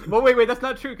believe. Well, wait, that's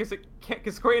not true because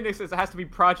Square Enix it has to be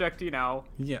Project,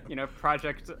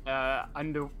 Project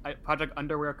Project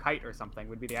Underwear Kite or something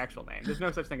would be the actual name. There's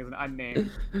no such thing as an unnamed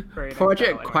Square Enix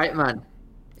Project Kite Man.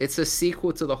 It's a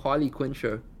sequel to the Harley Quinn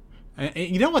show. And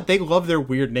you know what? They love their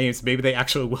weird names. Maybe they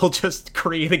actually will just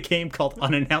create a game called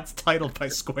Unannounced Title by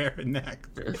Square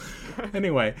Enix.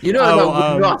 Anyway.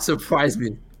 That would not surprise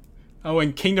me. Oh,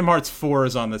 and Kingdom Hearts 4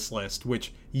 is on this list,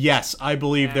 which, yes, I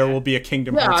believe there will be a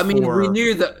Kingdom Hearts 4. Yeah, I mean,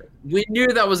 we knew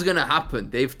that was going to happen.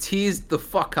 They've teased the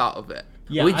fuck out of it.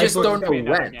 Yeah, we just don't know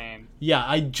when. Yeah,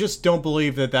 I just don't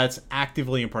believe that that's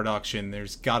actively in production.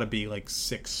 There's got to be like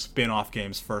 6 spin-off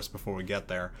games first before we get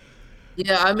there.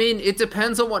 Yeah, I mean, it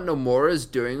depends on what Nomura's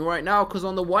doing right now, because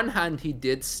on the one hand, he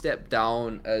did step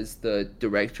down as the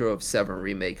director of 7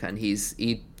 Remake, and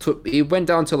he went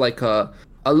down to like a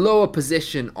lower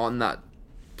position on that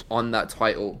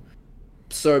title.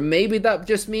 So maybe that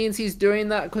just means he's doing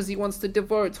that because he wants to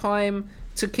devote time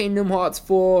to Kingdom Hearts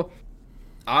 4.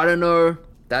 I don't know.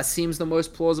 That seems the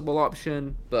most plausible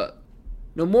option, but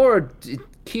Nomura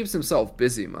keeps himself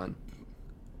busy, man.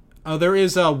 There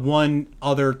is one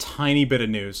other tiny bit of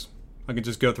news. I can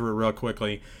just go through it real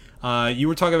quickly. You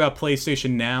were talking about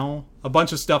PlayStation Now. A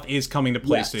bunch of stuff is coming to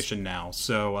PlayStation Now.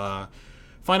 So,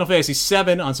 Final Fantasy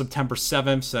VII on September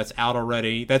 7th, so that's out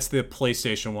already. That's the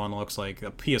PlayStation 1, looks like.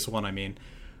 The PS1, I mean.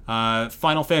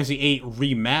 Final Fantasy VIII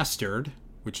Remastered,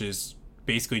 which is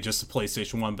basically just the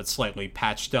PlayStation 1, but slightly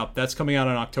patched up. That's coming out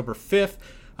on October 5th.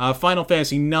 Final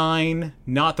Fantasy IX,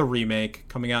 not the remake,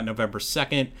 coming out November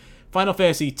 2nd. Final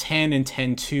Fantasy X and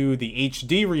X-2, the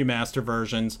HD remaster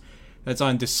versions, that's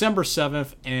on December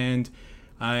 7th. And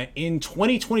in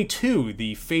 2022,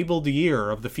 the fabled year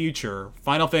of the future,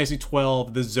 Final Fantasy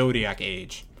XII, the Zodiac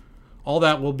Age. All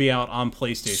that will be out on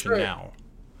PlayStation Now.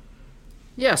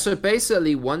 Yeah, so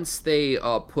basically, once they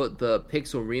put the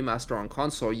Pixel remaster on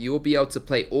console, you will be able to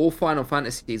play all Final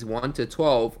Fantasies 1 to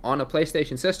 12 on a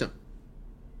PlayStation system.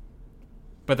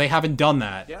 But they haven't done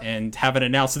that and haven't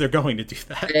announced that they're going to do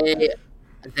that.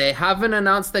 They haven't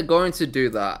announced they're going to do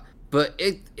that, but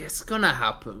it's gonna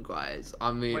happen, guys.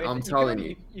 I mean, I'm telling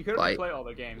you. You could play all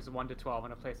the games 1 to 12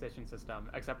 on a PlayStation system,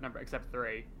 except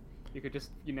 3. You could just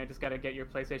gotta get your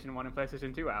PlayStation 1 and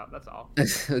PlayStation 2 out. That's all.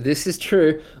 This is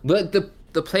true, but the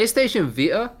PlayStation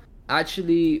Vita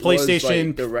actually PlayStation was,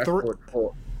 like, the record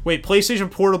port. Wait,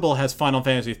 PlayStation Portable has Final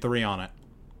Fantasy 3 on it.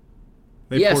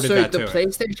 So the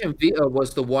PlayStation Vita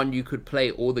was the one you could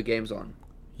play all the games on.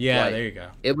 Yeah, there you go.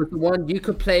 It was the one you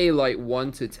could play like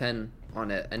 1 to 10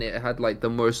 on it, and it had like the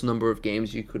most number of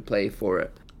games you could play for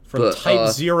it. From Type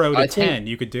 0 to 10,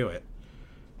 you could do it.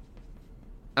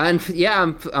 And yeah,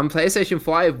 and PlayStation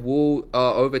 5 will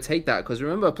overtake that, because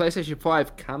remember, PlayStation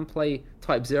 5 can play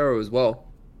Type 0 as well.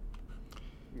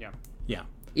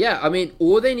 Yeah, I mean,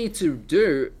 all they need to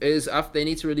do is they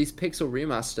need to release Pixel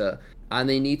Remaster, and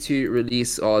they need to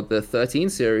release the 13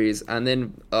 series, and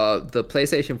then the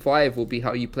PlayStation 5 will be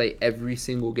how you play every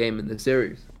single game in the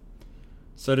series.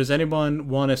 So does anyone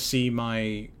want to see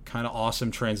my kind of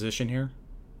awesome transition here?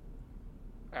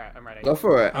 Alright, I'm ready. Go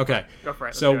for it. Okay. Go for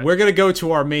it. So we're going to go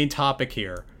to our main topic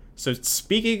here. So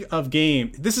speaking of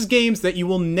games, this is games that you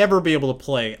will never be able to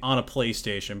play on a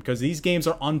PlayStation, because these games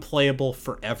are unplayable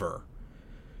forever.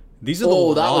 These are the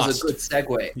lost. That was a good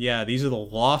segue. Yeah, these are the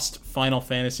lost Final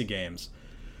Fantasy games.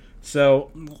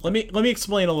 So let me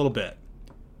explain a little bit.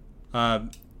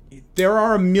 There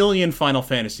are a million Final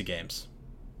Fantasy games.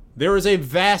 There is a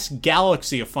vast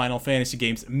galaxy of Final Fantasy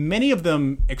games, many of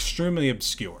them extremely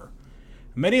obscure.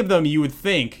 Many of them you would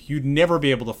think you'd never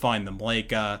be able to find them,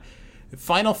 like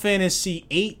Final Fantasy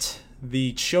VIII,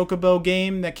 the Chocobo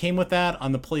game that came with that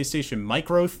on the PlayStation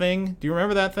Micro thing. Do you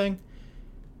remember that thing?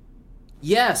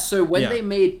 Yeah, so when they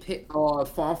made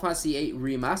Final Fantasy VIII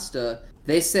Remaster,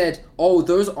 they said, oh,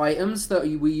 those items that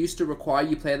we used to require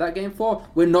you play that game for,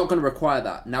 we're not going to require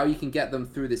that. Now you can get them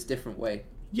through this different way.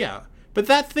 Yeah, but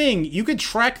that thing, you could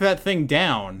track that thing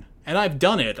down, and I've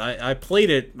done it. I played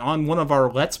it on one of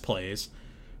our Let's Plays.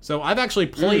 So I've actually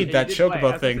played that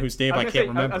Chocobo thing whose name I can't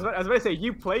remember. I was going to say,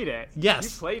 you played it. Yes.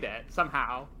 You played it,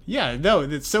 somehow. Yeah,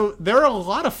 no, so there are a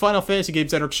lot of Final Fantasy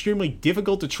games that are extremely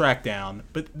difficult to track down,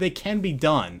 but they can be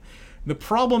done. The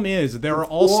problem is, there are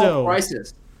also...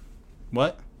 Crisis.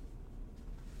 What?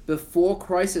 Before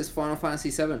Crisis, Final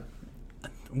Fantasy VII.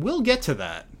 We'll get to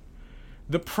that.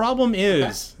 The problem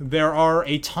is, there are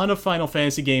a ton of Final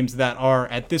Fantasy games that are,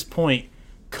 at this point,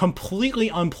 completely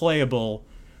unplayable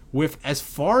with, as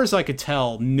far as I could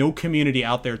tell, no community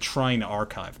out there trying to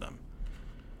archive them.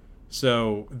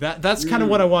 So that's kind of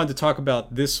what I wanted to talk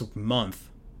about this month.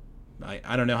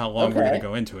 I don't know how long we're going to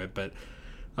go into it, but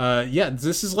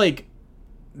this is like,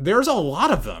 there's a lot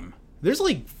of them. There's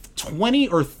like 20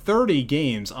 or 30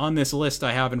 games on this list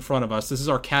I have in front of us. This is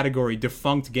our category,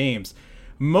 defunct games.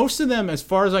 Most of them, as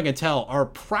far as I can tell, are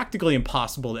practically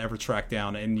impossible to ever track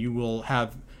down, and you will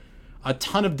have a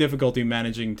ton of difficulty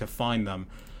managing to find them.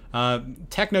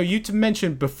 Techno, you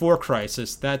mentioned Before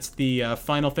Crisis. That's the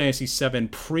Final Fantasy VII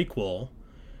prequel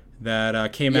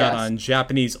that came out on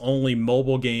Japanese-only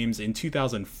mobile games in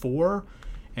 2004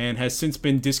 and has since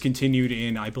been discontinued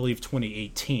in, I believe,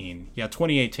 2018. Yeah,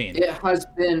 2018.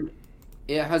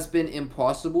 It has been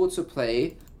impossible to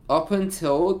play up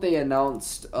until they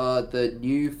announced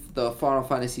the Final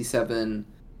Fantasy VII,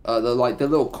 the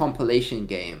little compilation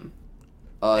game.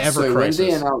 Ever Crisis. When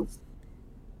they announced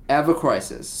Ever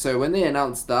Crisis. So when they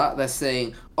announced that, they're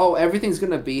saying, oh, everything's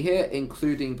going to be here,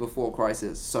 including Before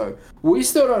Crisis. So we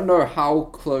still don't know how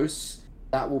close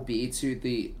that will be to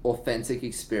the authentic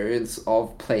experience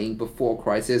of playing Before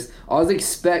Crisis. I would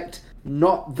expect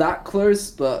not that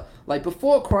close, but like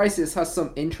Before Crisis has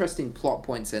some interesting plot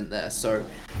points in there. So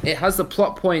it has the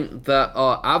plot point that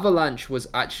Avalanche was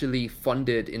actually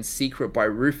funded in secret by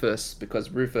Rufus because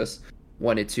Rufus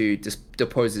wanted to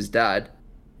depose his dad.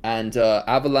 And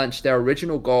Avalanche, their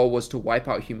original goal was to wipe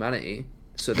out humanity.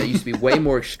 So they used to be way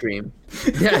more extreme.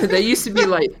 Yeah, they used to be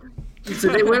like... So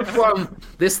they went from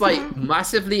this like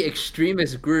massively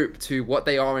extremist group to what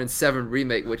they are in 7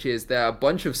 Remake, which is they're a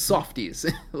bunch of softies.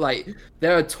 Like,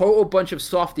 they're a total bunch of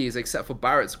softies except for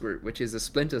Barrett's group, which is a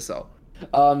Splinter Cell.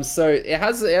 So it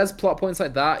has plot points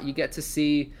like that. You get to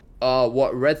see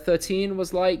what Red 13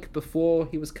 was like before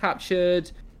he was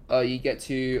captured. You get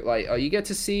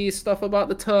to see stuff about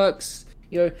the Turks.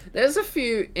 You know, there's a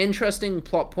few interesting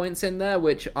plot points in there,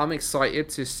 which I'm excited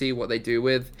to see what they do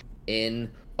with in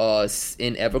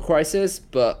Ever Crisis.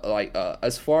 But like,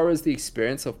 as far as the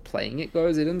experience of playing it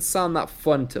goes, it didn't sound that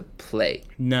fun to play.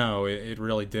 No, it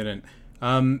really didn't.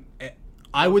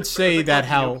 I would say that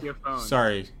how.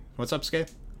 Sorry, what's up,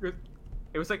 Skate?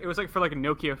 It was like for like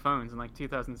Nokia phones in like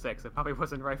 2006. It probably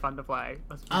wasn't very fun to play.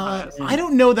 I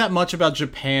don't know that much about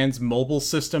Japan's mobile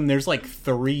system. There's like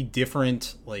 3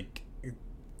 different like.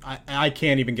 I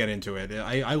can't even get into it.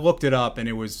 I looked it up and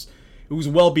it was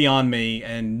well beyond me,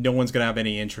 and no one's gonna have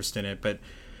any interest in it. But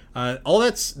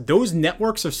those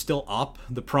networks are still up.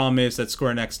 The problem is that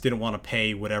Square Enix didn't want to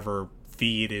pay whatever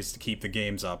fee it is to keep the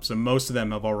games up, so most of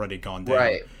them have already gone down.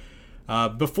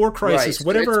 Right. Before Crisis, so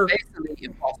whatever. It's basically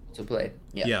impossible to play.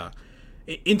 Yeah.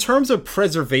 In terms of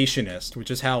preservationist,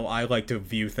 which is how I like to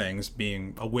view things,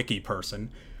 being a wiki person,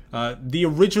 the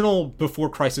original Before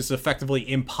Crisis is effectively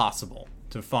impossible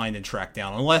to find and track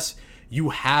down unless you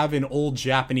have an old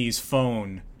Japanese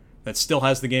phone that still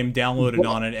has the game downloaded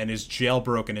on it and is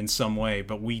jailbroken in some way,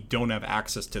 but we don't have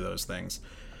access to those things.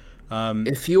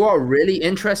 If you are really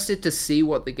interested to see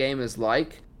what the game is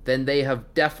like, then they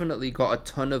have definitely got a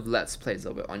ton of Let's Plays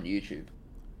of it on YouTube.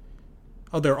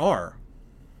 Oh, there are?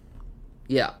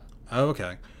 Yeah. Oh,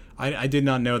 okay. I did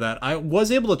not know that. I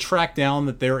was able to track down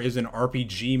that there is an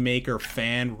RPG Maker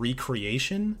fan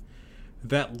recreation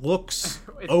that looks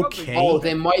okay. Oh,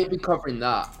 they might be covering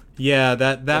that. Yeah,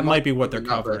 that might be what they're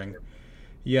covering.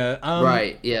 Yeah.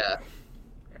 Right, yeah.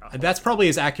 That's probably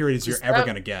as accurate as you're ever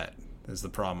going to get, is the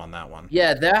problem on that one.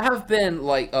 Yeah, there have been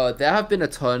a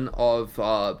ton of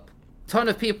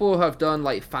people who have done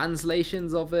like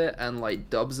translations of it and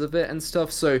like dubs of it and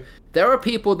stuff. So there are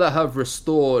people that have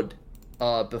restored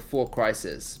before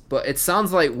Crisis, but it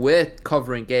sounds like we're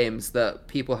covering games that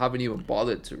people haven't even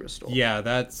bothered to restore.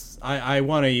 Yeah, I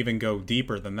want to even go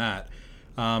deeper than that.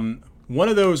 One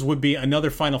of those would be another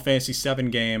Final Fantasy VII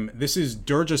game. This is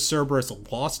Dirge Cerberus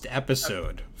Lost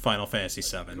Episode Final Fantasy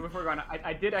VII. Before going on,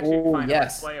 I did actually find a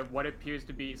display of what appears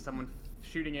to be someone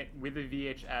shooting it with a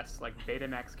VHS, like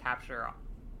Betamax capture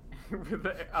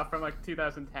from like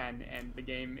 2010, and the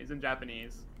game is in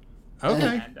Japanese.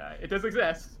 Okay. And it does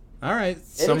exist. All right.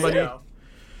 Somebody.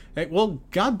 Hey, well,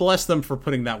 God bless them for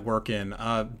putting that work in.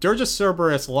 Dirge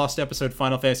Cerberus Lost Episode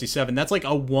Final Fantasy VII. That's like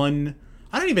a one.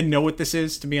 I don't even know what this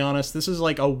is, to be honest. This is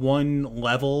like a one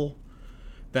level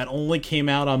that only came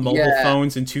out on mobile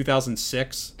phones in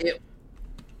 2006.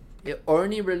 It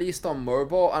only released on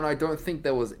mobile, and I don't think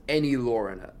there was any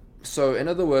lore in it. So, in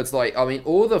other words, like, I mean,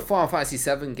 all the Final Fantasy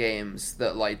VII games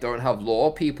that, like, don't have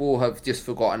lore, people have just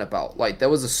forgotten about. Like, there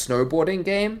was a snowboarding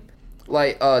game.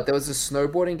 Like, there was a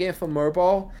snowboarding game for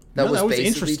mobile that was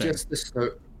basically just the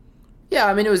snow. Yeah,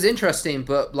 I mean, it was interesting,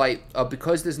 but, like,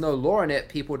 because there's no lore in it,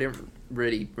 people didn't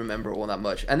really remember all that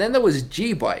much. And then there was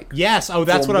G-Bike. Yes,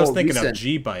 that's what I was thinking of.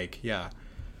 G-Bike, yeah.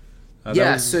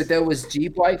 So there was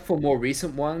G-Bike for more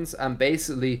recent ones, and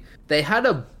basically they had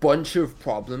a bunch of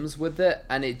problems with it,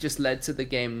 and it just led to the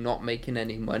game not making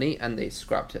any money, and they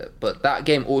scrapped it. But that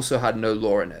game also had no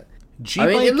lore in it.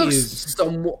 G-Bike it looks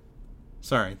somewhat.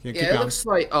 Sorry, keep it going. looks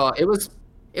like it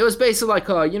was basically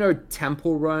like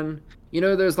Temple Run.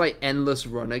 There's like endless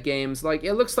runner games. Like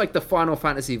it looks like the Final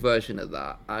Fantasy version of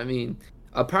that. I mean,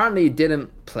 apparently it didn't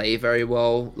play very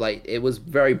well. Like it was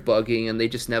very buggy, and they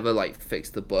just never like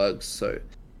fixed the bugs. So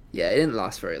yeah, it didn't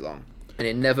last very long, and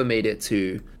it never made it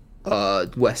to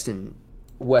Western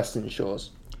Shores.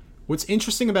 What's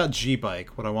interesting about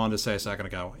G-Bike, what I wanted to say a second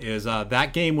ago, is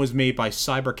that game was made by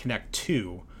CyberConnect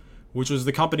 2, which was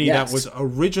the company that was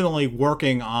originally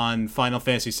working on Final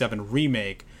Fantasy VII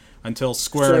Remake until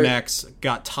Square Enix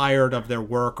got tired of their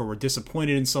work or were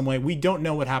disappointed in some way. We don't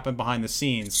know what happened behind the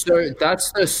scenes. So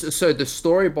the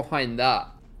story behind that,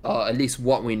 at least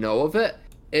what we know of it,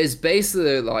 is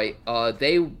basically like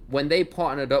when they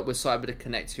partnered up with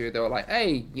CyberConnect 2, they were like,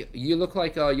 hey, you look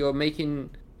like you're making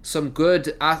some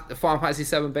good Final Fantasy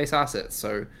VII based assets,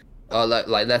 so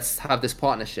let's have this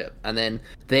partnership. And then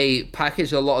they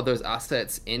packaged a lot of those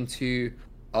assets into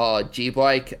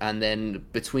G-Bike, and then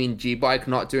between G-Bike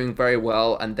not doing very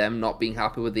well and them not being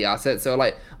happy with the assets, they're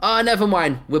like, never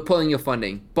mind, we're pulling your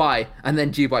funding, bye. And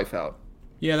then G-Bike failed.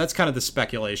 Yeah, that's kind of the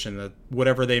speculation, that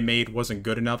whatever they made wasn't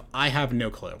good enough. I have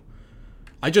no clue.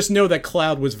 I just know that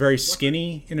Cloud was very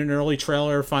skinny in an early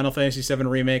trailer of Final Fantasy VII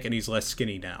Remake, and he's less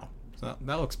skinny now. So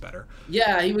that looks better.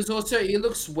 Yeah, he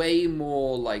looks way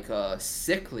more like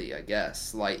sickly, I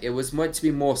guess. Like it was meant to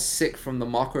be more sick from the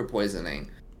macro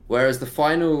poisoning. Whereas the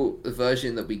final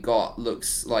version that we got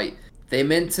looks like they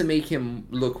meant to make him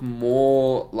look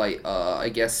more like, I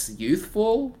guess,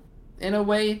 youthful in a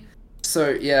way. So,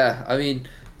 yeah, I mean,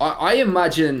 I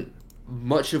imagine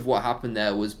much of what happened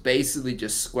there was basically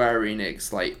just Square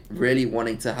Enix, like, really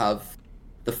wanting to have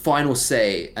the final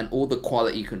say and all the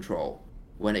quality control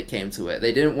when it came to it.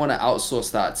 They didn't want to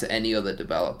outsource that to any other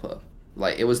developer.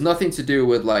 Like, it was nothing to do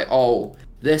with, like,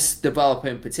 this developer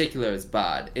in particular is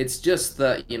bad. It's just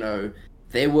that,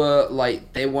 they were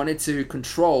like, they wanted to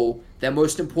control their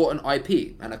most important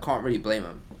IP, and I can't really blame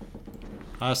them.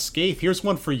 Scaife, here's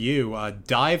one for you.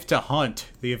 Dive to Hunt: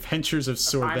 The Adventures of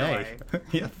Sorbet.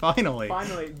 Yeah, finally.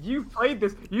 Finally, you've played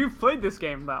this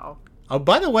game though. Oh,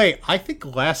 by the way, I think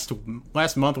last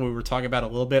month when we were talking about it a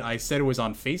little bit, I said it was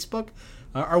on Facebook.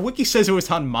 Our wiki says it was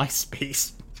on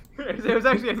MySpace. It was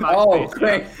actually in MySpace. Oh,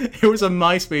 great. It was a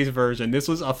MySpace version. This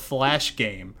was a Flash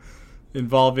game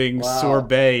involving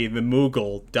Sorbet, the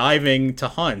Moogle, diving to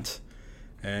hunt.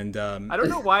 And I don't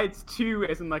know why it's 2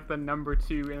 isn't like the number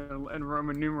 2 in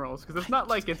Roman numerals, because it's not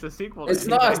like it's a sequel. It's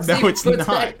not. No, it's not.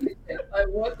 Like,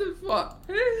 what the fuck?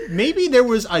 Maybe there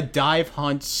was a Dive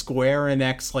Hunt Square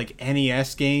Enix like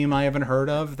NES game I haven't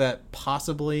heard of that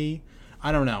possibly,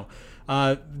 I don't know.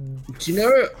 Do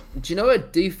you know a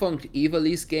defunct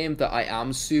Ivalice game that I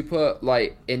am super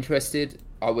like interested?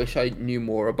 I wish I knew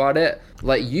more about it.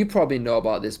 Like you probably know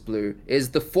about this, Blue. Is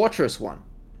the Fortress one?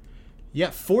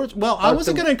 Yeah, well, I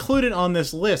wasn't going to include it on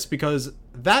this list because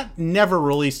that never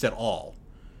released at all.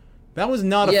 That was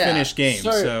not a finished game,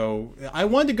 so I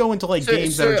wanted to go into like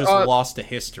games that are just lost to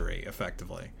history,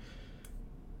 effectively.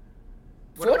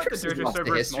 What about the Dirge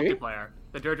Cerberus multiplayer?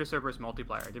 The Dirge Cerberus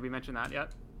multiplayer. Did we mention that yet?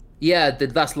 Yeah,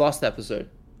 that's last episode.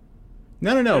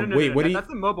 No. Wait, what do you?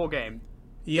 That's a mobile game.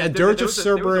 Yeah, Dirge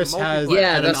Cerberus has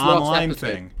an online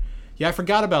thing. Yeah, I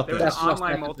forgot about There's this. That's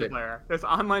online just epic. multiplayer. There's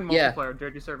online Yeah. multiplayer of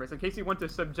Dirge Cerberus. In case you want to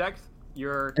subject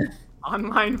your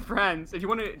online friends, if you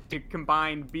want to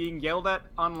combine being yelled at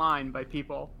online by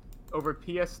people over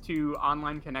PS2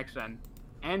 online connection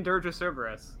and Dirge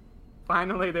Cerberus,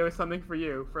 finally there was something for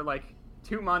you for like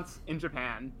 2 months in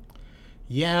Japan.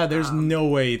 Yeah, there's no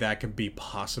way that can be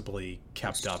possibly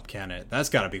kept up, can it? That's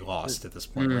got to be lost at this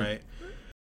point, right?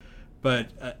 But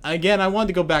again, I wanted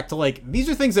to go back to like, these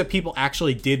are things that people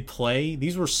actually did play.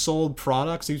 These were sold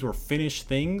products. These were finished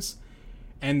things.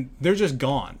 And they're just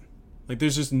gone. Like,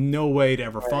 there's just no way to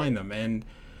ever find them. And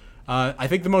I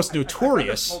think the most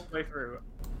notorious... I found this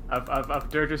whole playthrough of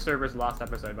Dirge Cerberus Lost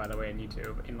episode, by the way, on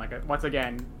YouTube. In like once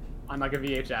again, on like a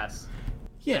VHS.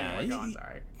 Yeah. Anyway, go on,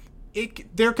 sorry.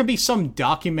 There can be some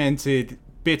documented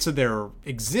bits of their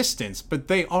existence, but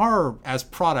they are, as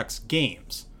products,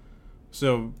 games.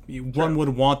 So one would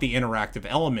want the interactive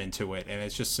element to it, and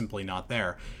it's just simply not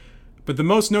there. But the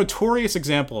most notorious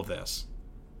example of this,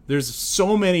 there's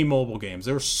so many mobile games.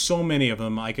 There are so many of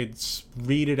them, I could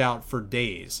read it out for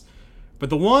days. But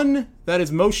the one that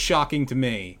is most shocking to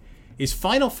me is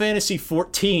Final Fantasy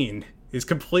XIV is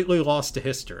completely lost to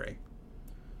history.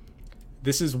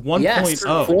 This is 1.0. Yes,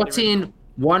 14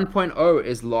 1.0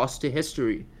 is lost to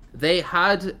history. They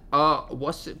had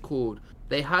what's it called?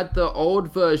 They had the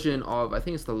old version of, I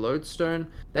think it's the Lodestone.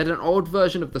 They had an old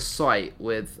version of the site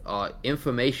with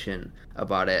information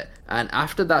about it. And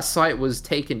after that site was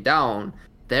taken down,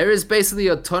 there is basically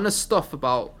a ton of stuff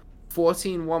about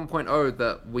 14 1.0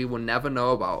 that we will never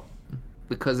know about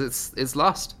because it's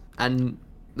lost. And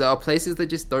there are places that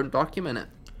just don't document it.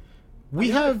 We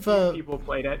have people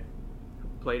played it,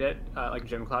 like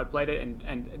Jim Cloud played it,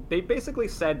 and they basically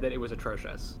said that it was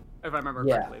atrocious. If I remember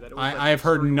correctly, that it was I have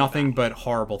heard nothing but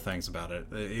horrible things about it.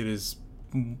 It is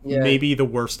maybe the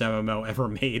worst MMO ever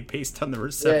made based on the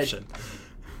reception.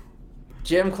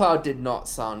 Jim Cloud did not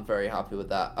sound very happy with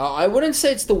that. I wouldn't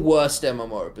say it's the worst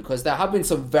MMO because there have been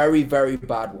some very, very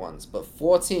bad ones, but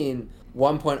 14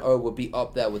 1.0 would be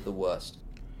up there with the worst.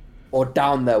 Or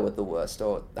down there with the worst,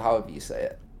 or however you say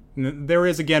it. There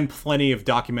is, again, plenty of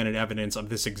documented evidence of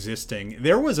this existing.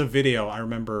 There was a video, I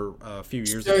remember, a few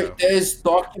years ago. There's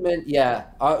what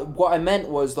I meant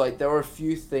was, like, there are a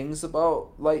few things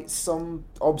about, like, some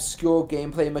obscure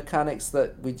gameplay mechanics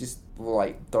that we just,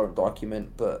 like, don't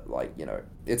document, but, like, you know,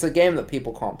 it's a game that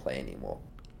people can't play anymore.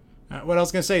 What I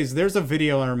was going to say is there's a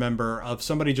video I remember of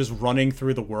somebody just running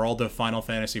through the world of Final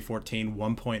Fantasy XIV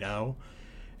 1.0.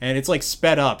 And it's like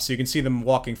sped up, so you can see them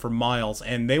walking for miles,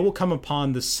 and they will come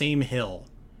upon the same hill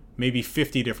maybe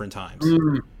 50 different times.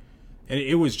 And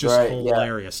it was just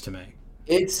hilarious to me.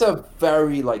 It's a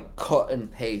very, like, cut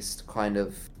and paste kind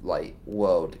of, like,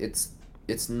 world. It's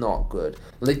not good.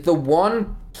 Like, the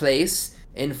one place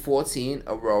in 14,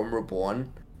 A Realm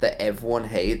Reborn, that everyone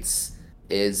hates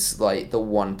is, like, the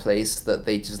one place that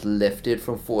they just lifted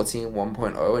from 14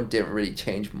 1.0 and didn't really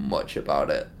change much about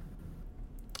it.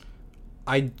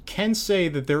 I can say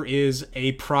that there is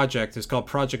a project, it's called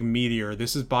Project Meteor.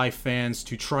 This is by fans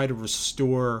to try to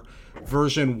restore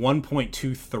version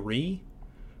 1.23.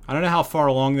 I don't know how far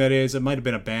along that is. It might have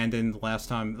been abandoned last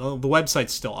time. The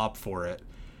website's still up for it.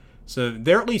 So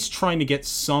they're at least trying to get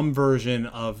some version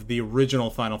of the original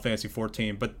Final Fantasy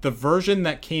XIV. But the version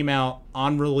that came out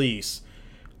on release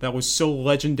that was so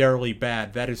legendarily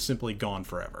bad, that is simply gone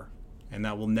forever. And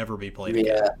that will never be played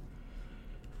again.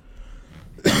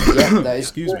 Yeah, that is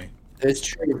Excuse me. It's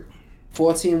true.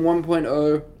 14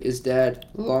 1.0 is dead.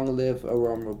 Long live A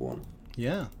Realm Reborn.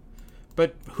 Yeah.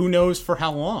 But who knows for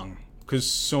how long? Because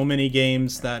so many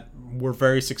games that were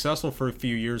very successful for a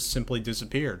few years simply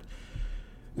disappeared.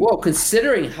 Well,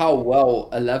 considering how well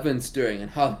 11's doing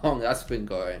and how long that's been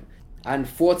going, and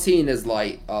 14 is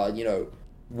like,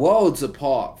 worlds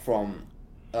apart from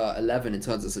 11 in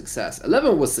terms of success.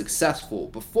 11 was successful,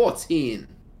 but 14...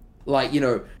 Like,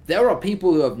 there are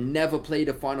people who have never played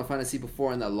a Final Fantasy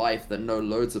before in their life that know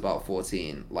loads about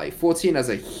 14. Like, 14 has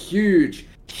a huge,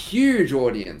 huge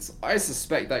audience. I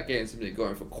suspect that game's been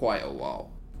going for quite a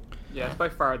while. Yeah, it's by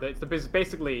far,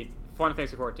 basically, Final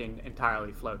Fantasy 14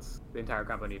 entirely floats the entire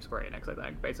company of Square Enix, I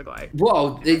think, basically.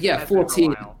 Well, yeah,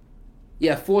 14...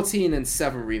 Yeah, 14 and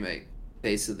 7 Remake,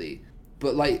 basically.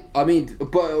 But, like, I mean,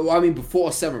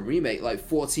 before 7 Remake, like,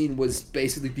 14 was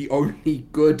basically the only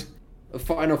good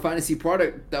Final Fantasy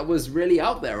product that was really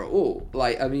out there at all.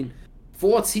 Like, I mean,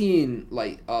 14,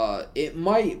 like, it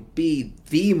might be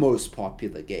the most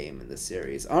popular game in the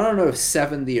series. I don't know if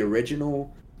 7, the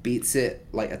original, beats it,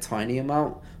 like, a tiny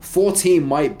amount. 14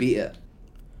 might beat it.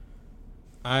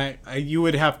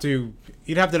 You'd have to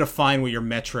define what your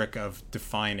metric of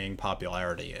defining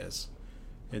popularity is.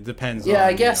 It depends. Yeah, on,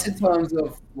 I guess in terms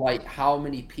of like how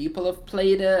many people have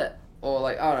played it, or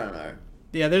like I don't know.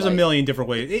 Yeah, there's a like- million different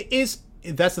ways. It is.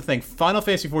 That's the thing. Final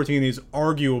Fantasy XIV is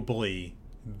arguably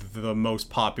the most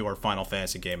popular Final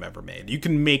Fantasy game ever made. You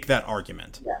can make that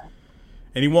argument. Yeah.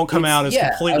 And he won't come out as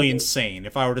completely I- insane.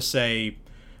 If I were to say,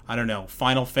 I don't know,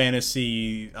 Final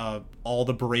Fantasy All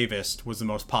the Bravest was the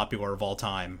most popular of all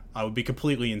time, I would be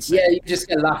completely insane. Yeah, you just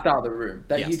get laughed out of the room.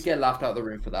 Yes. You'd get laughed out of the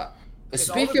room for that. Is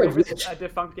Speaking All of the Bravest which, a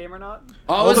defunct game or not?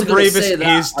 I All the wasn't gonna Bravest say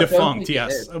that. is I don't defunct, think it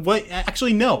yes. is. Wait,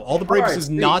 actually, no. All the Bravest Alright, is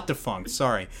sweet. not defunct.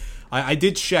 Sorry. I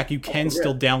did check. You can really?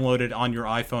 still download it on your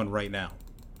iPhone right now.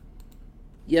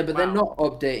 Yeah, but they're Wow. not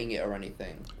updating it or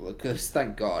anything. Because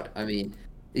thank God. I mean,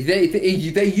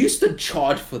 they used to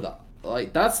charge for that.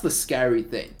 Like that's the scary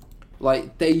thing.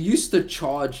 Like they used to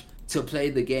charge to play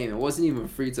the game. It wasn't even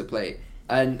free to play.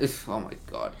 And oh my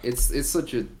God, it's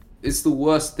the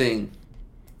worst thing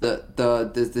that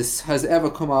this has ever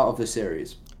come out of the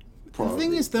series. The Probably.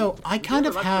 thing is, though, I kind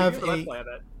of Let's have play a... of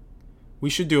it. We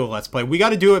should do a Let's Play. We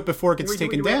got to do it before it gets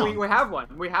taken down. We have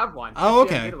one. We have one. Oh,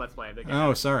 Actually, I okay. made a Let's Play of it.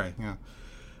 Oh, sorry. Yeah.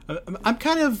 I'm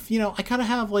kind of, I kind of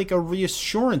have like a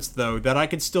reassurance though that I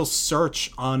could still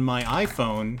search on my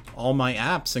iPhone all my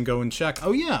apps and go and check.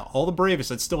 Oh yeah, All the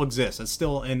Bravest, it still exists. It's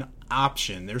still an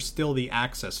option. There's still the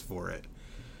access for it.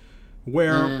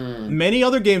 Where many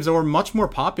other games that were much more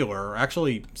popular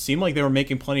actually seemed like they were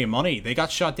making plenty of money. They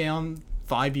got shut down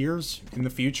 5 years in the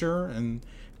future, and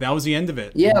that was the end of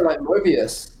it. Yeah, like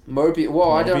Mobius.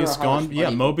 Well, I don't know Mobius how gone. much Yeah,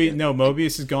 money-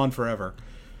 Mobius is gone forever.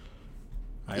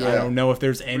 I Yeah. don't know if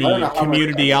there's any I don't know how much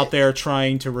community that out is. there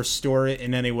trying to restore it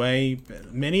in any way.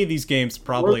 Many of these games,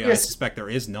 probably, I Mobius- suspect there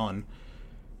is none.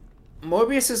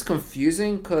 Mobius is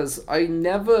confusing because I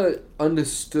never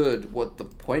understood what the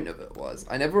point of it was.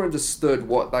 I never understood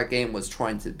what that game was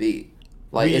trying to be.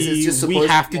 Like, is it just we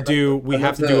supposed have be to do a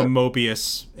another-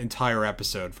 Mobius entire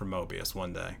episode for Mobius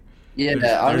one day. Yeah,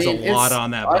 There's I mean, a lot it's-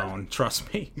 on that I- bone.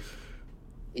 Trust me.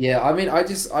 Yeah, I mean,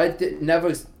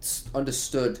 never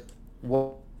understood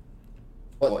what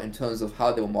in terms of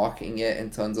how they were marketing it,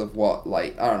 in terms of what,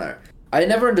 like, I don't know. I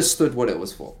never understood what it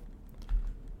was for.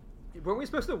 Weren't we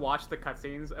supposed to watch the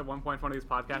cutscenes at one point in one of these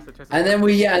podcasts? And then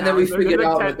we They're figured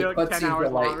out that the like 10 cutscenes hours were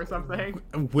long or like, something.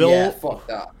 yeah, fuck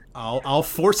that. I'll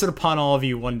force it upon all of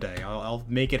you one day. I'll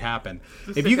make it happen.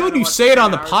 Just If sit you down go and to watch say it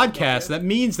on the 10 hours of podcast, Mobius. that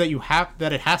means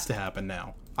that it has to happen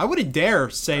now. I wouldn't dare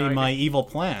say Alright. my evil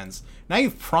plans. Now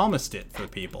you've promised it for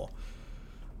people.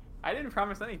 I didn't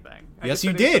promise anything. I Yes, just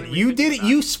you said it was did. something we You should did do it. about.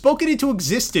 You spoke it into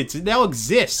existence. It now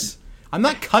exists. I'm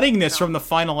not cutting this from the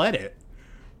final edit.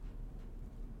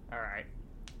 All right.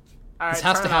 This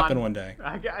has turn to it happen on. one day.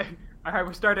 All right,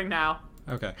 we're starting now.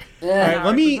 Okay. Yeah. All right,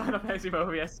 let me. Final Fantasy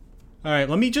Mobius. All right,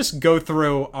 let me just go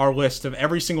through our list of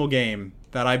every single game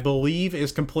that I believe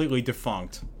is completely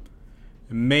defunct.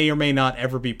 It may or may not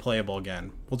ever be playable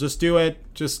again. We'll just do it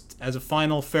just as a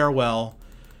final farewell.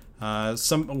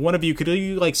 One of you, could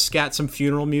you like scat some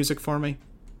funeral music for me?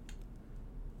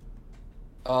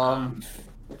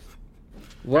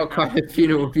 What kind of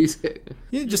funeral music?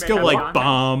 Yeah, just may go have like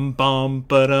one. bum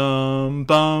ba-dum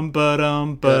ba-dum,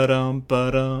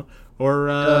 or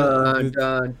Dun,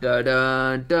 dun, dun,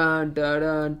 dun, dun, dun,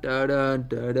 dun, dun,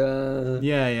 dun, dun.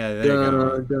 yeah, there you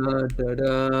go. Dun, dun,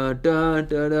 dun, dun,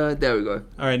 dun, dun. There we go.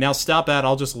 All right, now stop that.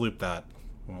 I'll just loop that.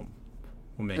 We'll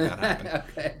make that happen.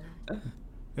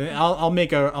 Okay. I'll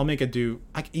make a do.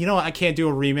 I can't do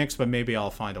a remix, but maybe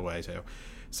I'll find a way to.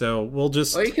 So we'll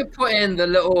just. Or you could put in the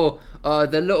little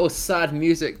sad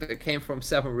music that came from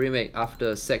 7 Remake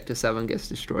after Sector 7 gets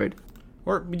destroyed.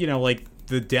 Or like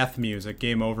the death music,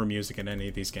 game over music in any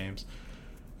of these games.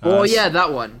 Oh yeah,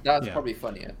 that one. That's yeah. probably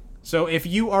funnier. So if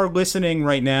you are listening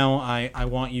right now, I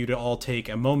want you to all take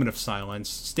a moment of silence.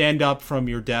 Stand up from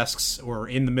your desks or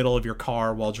in the middle of your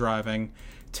car while driving.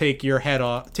 Take your hat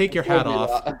off to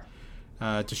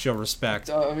show respect.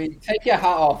 So, I mean, take your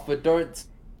hat off, but don't.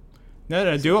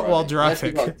 No, do it while Unless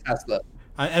you driving. got a Tesla.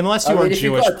 Unless you I mean, are if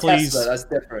Jewish, you got a please. Tesla, that's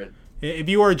different. If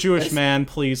you are a Jewish man,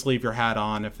 please leave your hat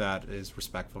on if that is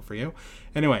respectful for you.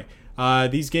 Anyway,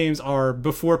 these games are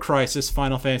Before Crisis,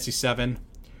 Final Fantasy VII,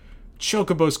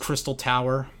 Chocobo's Crystal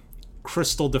Tower,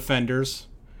 Crystal Defenders,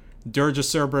 Dirge of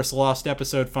Cerberus Lost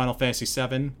Episode, Final Fantasy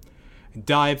VII,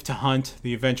 Dive to Hunt,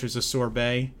 The Adventures of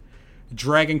Sorbet,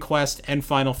 Dragon Quest and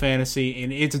Final Fantasy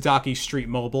in Itadaki Street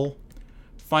Mobile,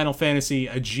 Final Fantasy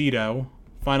Agito,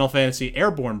 Final Fantasy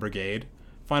Airborne Brigade,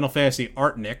 Final Fantasy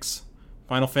Artnix,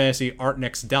 Final Fantasy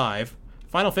Artnix Dive,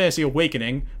 Final Fantasy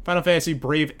Awakening, Final Fantasy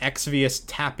Brave Exvius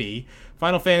Tappy,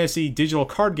 Final Fantasy Digital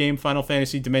Card Game, Final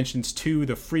Fantasy Dimensions 2,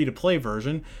 the free-to-play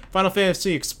version, Final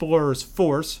Fantasy Explorers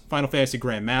Force, Final Fantasy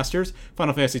Grandmasters,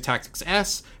 Final Fantasy Tactics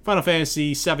S, Final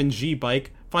Fantasy 7G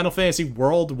Bike, Final Fantasy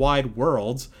Worldwide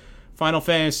Worlds, Final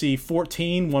Fantasy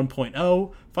 14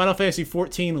 1.0, Final Fantasy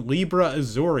 14 Libra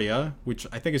Azuria, which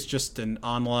I think is just an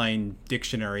online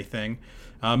dictionary thing,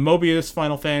 Mobius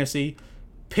Final Fantasy,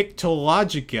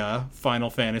 Pictologica Final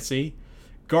Fantasy,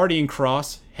 Guardian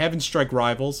Cross, Heaven Strike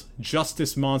Rivals,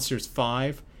 Justice Monsters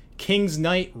 5, King's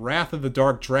Knight, Wrath of the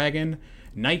Dark Dragon,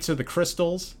 Knights of the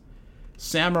Crystals,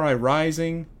 Samurai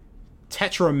Rising,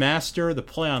 Tetra Master, the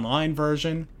Play Online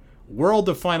version, World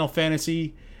of Final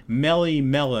Fantasy, Melee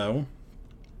Mellow,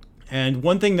 and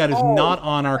one thing that is not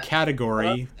on our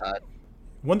category,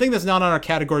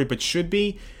 but should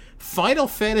be, Final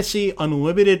Fantasy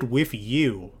Unlimited with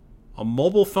You, a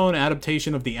mobile phone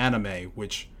adaptation of the anime,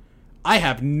 which I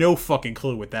have no fucking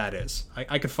clue what that is.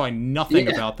 I could find nothing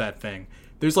about that thing.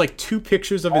 There's like 2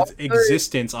 pictures of its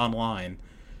existence online.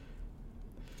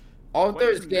 Of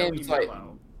those games, like...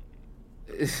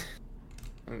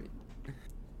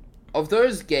 of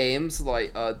those games,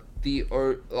 like, a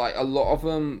lot of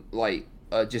them, like,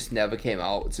 just never came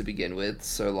out to begin with.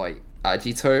 So, like,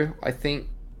 Agito, I think.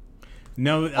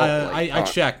 No, I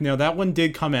checked. No, that one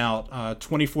did come out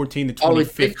 2014 to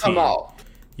 2015. It did come out.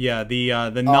 Yeah,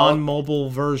 the non-mobile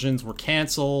versions were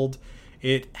canceled.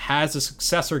 It has a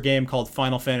successor game called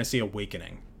Final Fantasy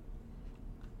Awakening.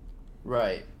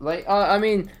 Right. Like, I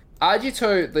mean,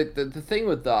 Agito, the thing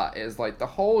with that is, like, the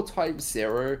whole Type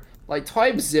 0... Like,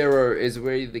 Type 0 is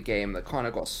really the game that kind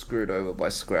of got screwed over by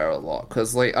Square a lot.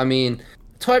 Because, like, I mean,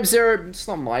 Type 0, it's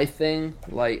not my thing.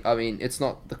 Like, I mean, it's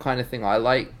not the kind of thing I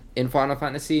like in Final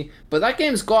Fantasy. But that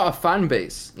game's got a fan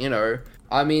base, you know?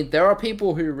 I mean, there are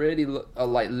people who really,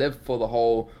 like, live for the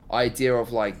whole idea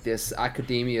of, like, this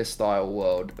academia-style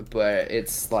world. But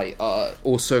it's, like,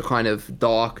 also kind of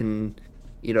dark and,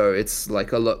 you know, it's,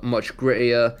 like, a lot much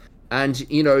grittier. And,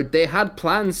 you know, they had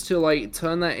plans to, like,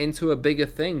 turn that into a bigger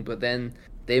thing, but then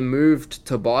they moved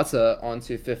Tabata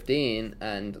onto 15,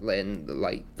 and then,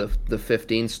 like, the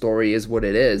 15 story is what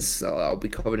it is. So I'll be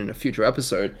covered in a future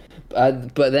episode.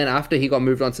 But then after he got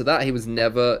moved onto that, he was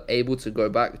never able to go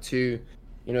back to,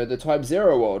 you know, the Type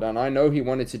 0 world. And I know he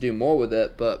wanted to do more with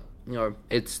it, but, you know,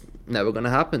 it's never going to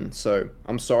happen. So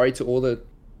I'm sorry to all the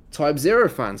Type 0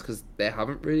 fans, because they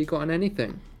haven't really gotten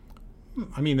anything.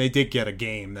 I mean, they did get a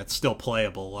game that's still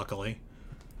playable, luckily.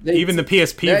 Even the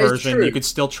PSP version, you could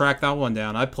still track that one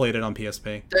down. I played it on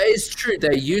PSP. That is true.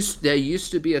 There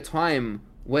used to be a time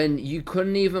when you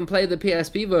couldn't even play the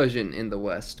PSP version in the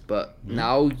West, but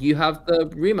now you have the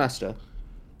remaster.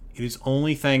 It is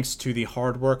only thanks to the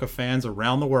hard work of fans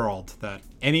around the world that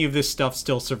any of this stuff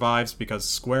still survives, because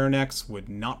Square Enix would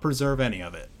not preserve any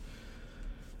of it.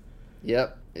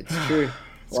 Yep, it's true.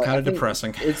 It's kind of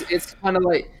depressing. It's kind of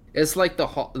like... It's like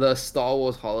the Star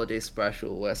Wars Holiday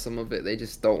Special, where some of it they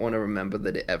just don't want to remember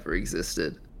that it ever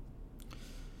existed.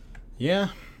 Yeah,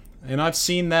 and I've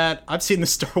seen that. I've seen the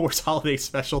Star Wars Holiday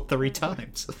Special 3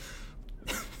 times.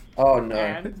 Oh no!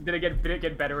 And did it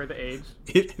get better with age?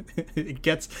 It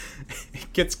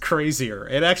gets crazier.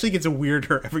 It actually gets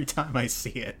weirder every time I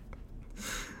see it.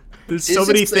 There's so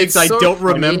many things I don't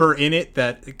remember in it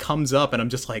that comes up, and I'm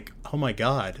just like, oh my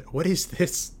god, what is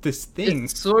this thing?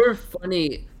 It's so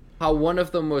funny how one of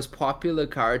the most popular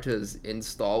characters in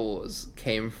Star Wars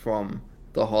came from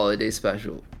the Holiday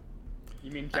Special. You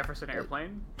mean Jefferson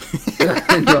Airplane?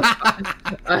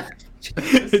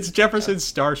 It's Jefferson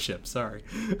Starship, sorry.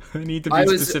 I need to be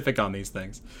specific on these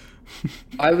things.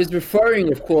 I was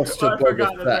referring, of course, to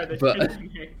Boba Fett, but...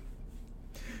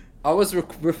 I was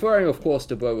referring, of course,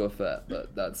 to Boba Fett, but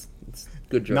it's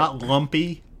good job. Not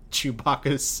Lumpy,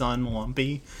 Chewbacca's son,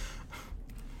 Lumpy.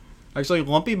 Actually,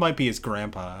 Lumpy might be his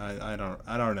grandpa. I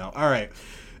don't know. All right.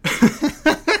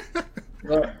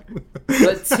 But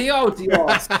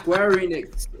TLDR, Square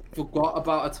Enix forgot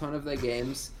about a ton of their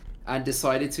games and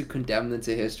decided to condemn them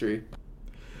to history.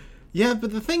 Yeah,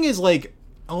 but the thing is, like,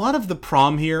 a lot of the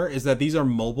problem here is that these are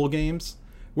mobile games,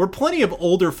 where plenty of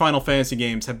older Final Fantasy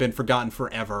games have been forgotten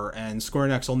forever, and Square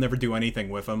Enix will never do anything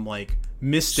with them, like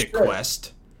Mystic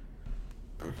Quest.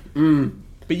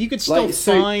 But you could still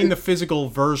find the physical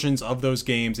versions of those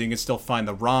games, and you can still find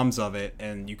the ROMs of it,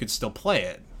 and you could still play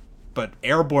it. But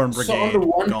Airborne Brigade,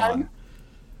 gone.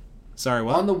 Sorry,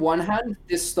 what? On the one hand,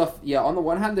 this stuff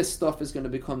is going to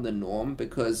become the norm,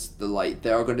 because there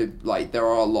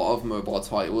are a lot of mobile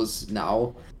titles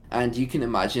now, and you can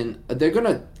imagine they're going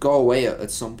to go away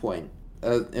at some point.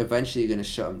 Eventually, you're going to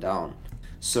shut them down.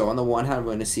 So on the one hand, we're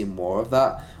going to see more of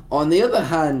that. On the other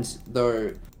hand,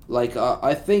 though, like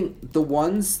I think the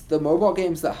mobile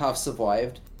games that have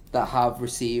survived, that have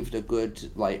received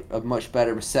a much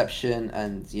better reception,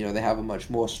 and they have a much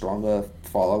more stronger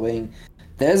following.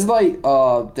 There's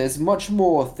there's much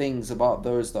more things about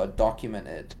those that are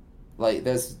documented.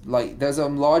 There's a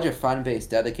larger fan base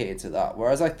dedicated to that.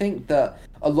 Whereas I think that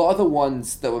a lot of the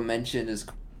ones that were mentioned as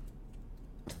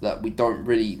that we don't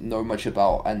really know much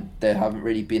about, and there haven't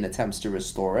really been attempts to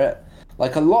restore it.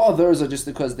 Like, a lot of those are just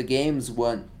because the games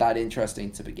weren't that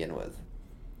interesting to begin with.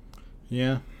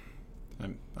 Yeah.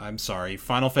 I'm sorry.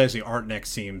 Final Fantasy Art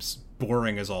seems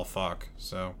boring as all fuck,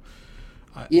 so...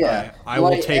 I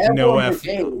will take no F...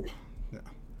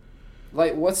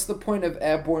 Like, what's the point of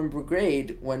Airborne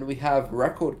Brigade when we have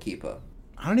Record Keeper?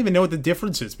 I don't even know what the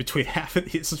difference is between half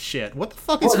of these shit. What the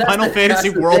fuck is Final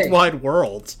Fantasy Worldwide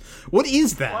Worlds? What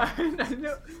is that?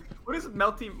 What is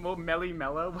Melly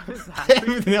Mellow? What is that? I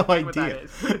have no idea.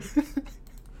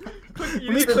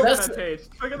 You need to click on that page.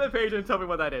 Click on the page and tell me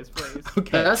what that is, please.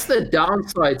 Okay. That's the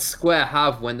downside Square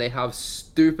have when they have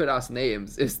stupid ass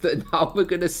names, is that now we're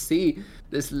gonna see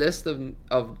this list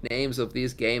of names of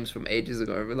these games from ages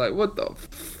ago and we're like, what the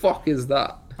fuck is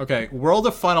that? Okay, World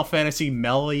of Final Fantasy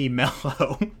Melly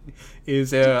Mellow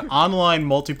is an online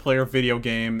multiplayer video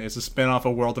game. It's a spin-off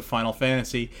of World of Final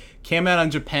Fantasy. Came out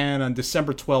in Japan on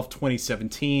December 12,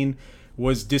 2017.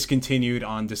 Was discontinued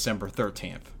on December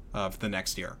 13th of the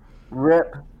next year.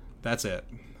 Rip. That's it.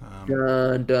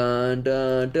 Dun, dun,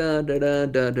 dun, dun, dun,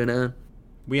 dun, dun, dun.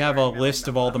 We have a list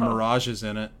of all the mirages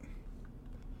in it.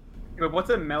 But what's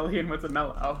a Melly and what's a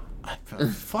Mellow?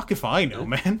 Fuck if I know,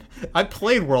 man. I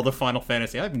played World of Final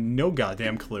Fantasy. I have no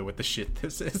goddamn clue what the shit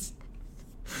this is.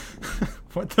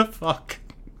 What the fuck?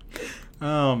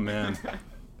 Oh, man.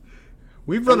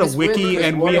 We've run a wiki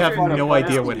and we have no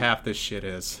idea what half this shit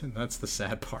is. And that's the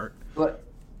sad part. Well,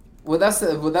 that's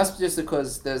just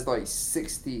because there's like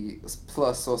 60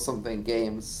 plus or something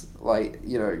games. Like,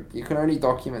 you can only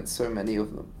document so many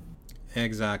of them.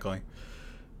 Exactly.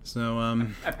 So,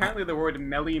 Apparently the word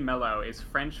Melly Mellow is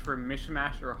French for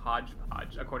mishmash or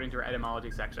hodgepodge, according to our etymology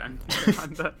section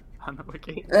on the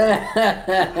wiki.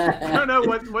 I don't know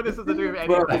what this has to do with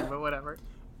anything, but whatever.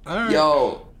 All right.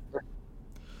 Yo.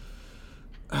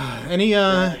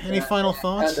 Any final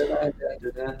thoughts?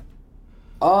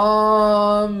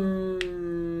 I'm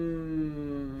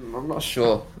not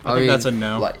sure. I think that's a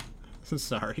no.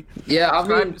 Sorry. Yeah,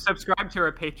 subscribe to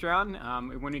our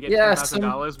Patreon. When we get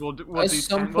 $10,000, we'll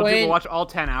watch all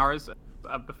 10 hours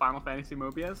of the Final Fantasy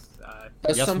Mobius.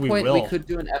 At some point, we could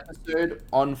do an episode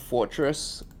on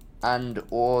Fortress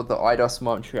or the IDOS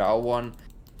Montreal one.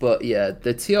 But yeah,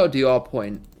 the TLDR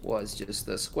point was just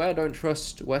the Square don't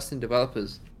trust Western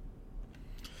developers.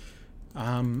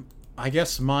 I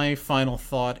guess my final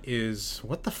thought is,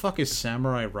 what the fuck is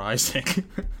Samurai Rising?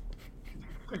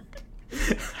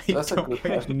 I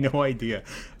have no idea.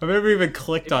 I've never even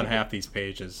clicked on half these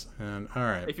pages. And all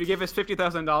right. If you give us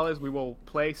 $50,000, we will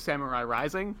play Samurai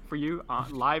Rising for you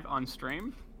live on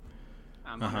stream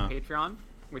on our Patreon,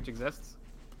 which exists.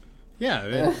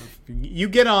 Yeah, you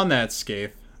get on that,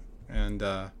 Scathe, and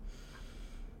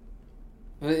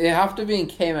you have to be in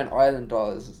Cayman Island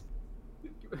dollars.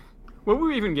 What would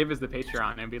we even give as the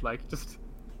Patreon? And be like, just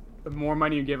the more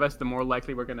money you give us, the more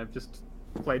likely we're gonna just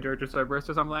play Dirge or Cerberus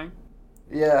or something.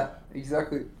 Yeah,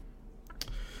 exactly.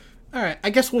 All right,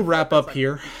 I guess we'll wrap up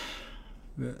here.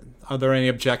 Are there any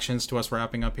objections to us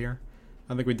wrapping up here?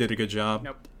 I think we did a good job.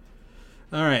 Nope.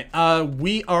 All right,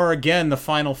 we are again the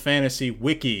Final Fantasy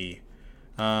Wiki.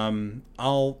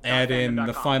 I'll add in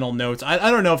the final notes.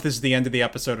 I don't know if this is the end of the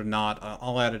episode or not.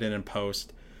 I'll add it in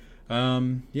post.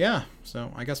 Yeah,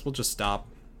 so I guess we'll just stop.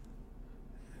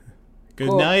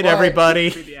 Good night, everybody.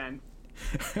 This could be the end.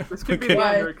 This could be the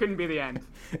end, or it couldn't be the end.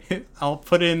 I'll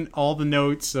put in all the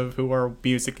notes of who our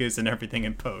music is and everything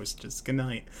in post. Just good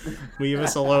night. Leave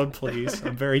us alone, please.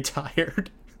 I'm very tired.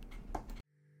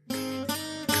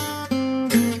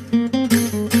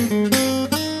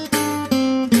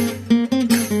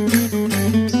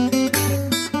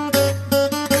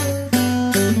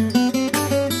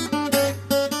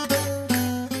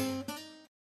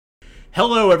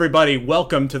 Hello, everybody.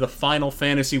 Welcome to the Final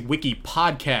Fantasy Wiki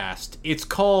Podcast. It's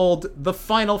called the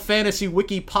Final Fantasy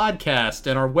Wiki Podcast,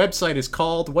 and our website is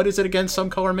called, what is it again,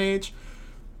 Some Color Mage?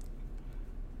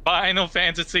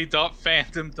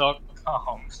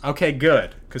 FinalFantasy.fandom.com. Okay,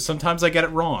 good, because sometimes I get it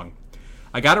wrong.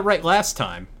 I got it right last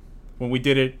time when we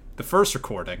did it, the first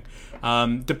recording.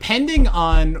 Depending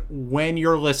on when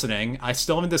you're listening, I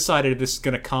still haven't decided if this is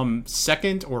going to come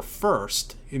second or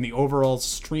first in the overall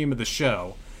stream of the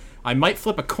show. I might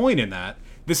flip a coin in that.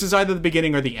 this is either the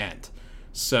beginning or the end.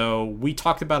 So we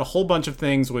talked about a whole bunch of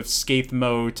things with Scathed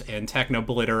Moat and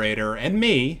Technobliterator and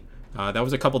me. That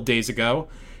was a couple days ago.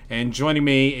 And joining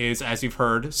me is, as you've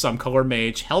heard, Some Color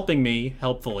Mage, helping me,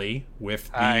 helpfully, with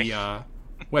the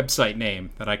website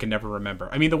name that I can never remember.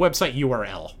 I mean, the website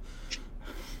URL.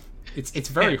 It's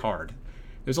very hard.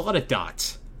 There's a lot of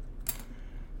dots.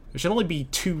 There should only be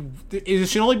it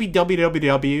should only be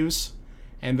wwws,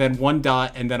 and then one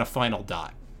dot, and then a final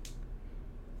dot.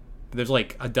 There's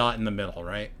like a dot in the middle,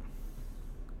 right?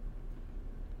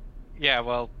 Yeah,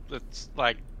 well, it's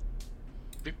like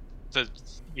the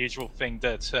usual thing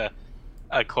that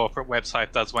a corporate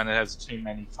website does when it has too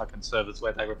many fucking servers,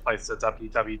 where they replace the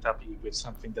www with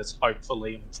something that's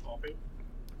hopefully informing.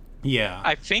 Yeah.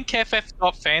 I think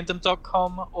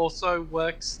ff.fandom.com also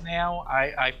works now.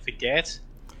 I forget.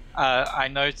 I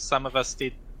know some of us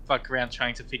did fuck around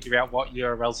trying to figure out what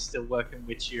URLs still work and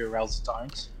which URLs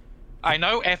don't. I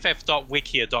know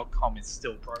ff.wikia.com is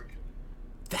still broken.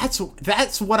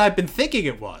 That's what I've been thinking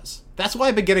it was. That's why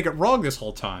I've been getting it wrong this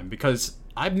whole time, because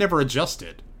I've never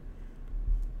adjusted.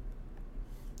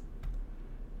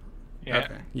 Yeah.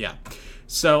 Okay, yeah.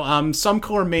 So, Some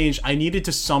Color Mage, I needed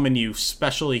to summon you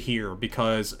specially here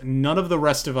because none of the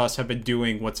rest of us have been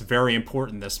doing what's very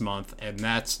important this month, and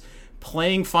that's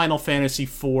playing Final Fantasy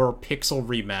IV Pixel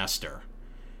Remaster.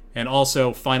 And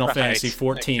also Final Fantasy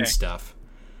XIV stuff.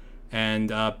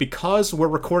 And because we're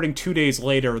recording 2 days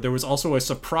later, there was also a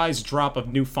surprise drop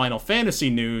of new Final Fantasy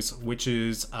news, which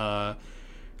is that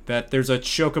there's a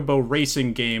Chocobo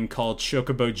racing game called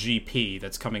Chocobo GP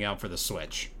that's coming out for the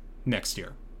Switch next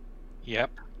year.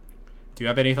 Yep. Do you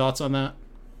have any thoughts on that?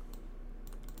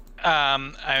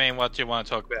 I mean, what do you want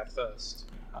to talk about first?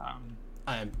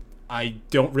 I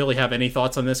don't really have any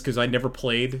thoughts on this because I never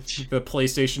played the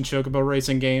PlayStation Chocobo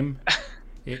racing game.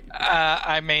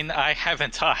 I mean, I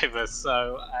haven't either,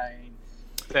 so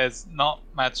there's not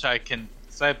much I can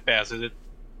say about it. It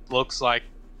looks like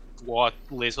what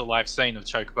little I've seen of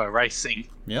Chocobo racing.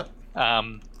 Yep.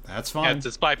 That's fine.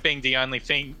 Despite being the only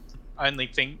thing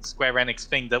Square Enix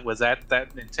thing that was at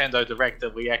that Nintendo Direct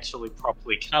that we actually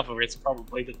properly cover, it's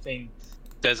probably the thing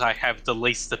that I have the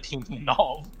least opinion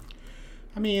of.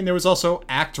 I mean, there was also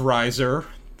Actraiser,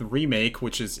 the remake,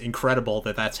 which is incredible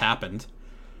that that's happened.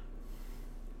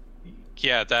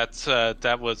 Yeah,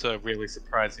 that was a really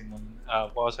surprising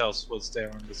one. What else was there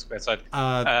on the Square side?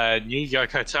 New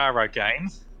Yoko Taro game.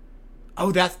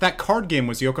 Oh, that card game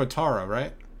was Yoko Taro,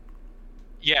 right?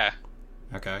 Yeah.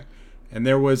 Okay. And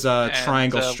there was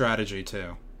Triangle Strategy,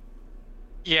 too.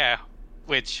 Yeah,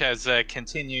 which has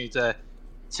continued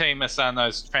Team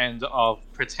Asano's trend of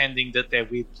pretending that their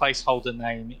weird placeholder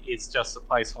name is just a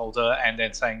placeholder and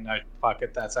then saying, no, fuck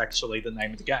it, that's actually the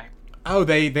name of the game. Oh,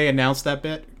 they announced that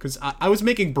bit? Because I was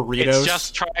making burritos. It's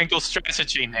just Triangle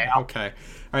Strategy now. Okay.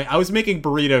 All right, I was making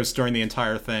burritos during the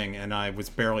entire thing, and I was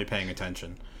barely paying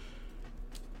attention.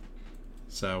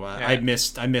 So yeah. I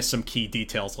missed some key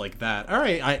details like that. All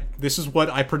right, this is what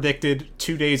I predicted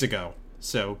 2 days ago.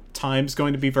 So time's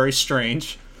going to be very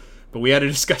strange. But we had a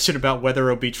discussion about whether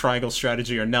it'll be Triangle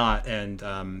Strategy or not, and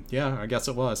yeah, I guess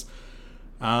it was.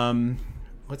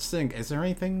 Let's think. Is there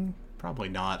anything? Probably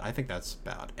not. I think that's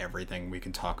about everything we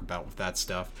can talk about with that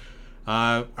stuff.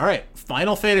 All right,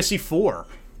 Final Fantasy IV.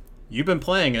 You've been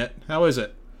playing it. How is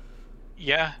it?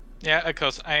 Yeah, of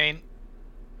course. I mean,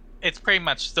 it's pretty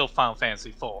much still Final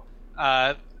Fantasy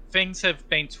IV. Things have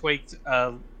been tweaked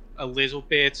a little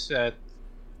bit, stuff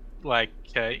like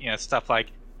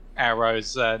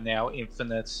arrows now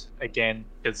infinite again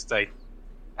because they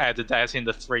added that in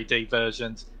the 3D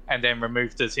versions and then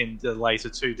removed it in the later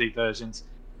 2D versions,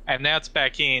 and now it's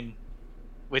back in,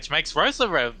 which makes Rosa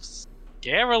a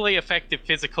scarily effective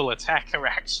physical attacker.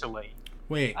 Actually,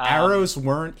 wait, arrows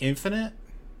weren't infinite?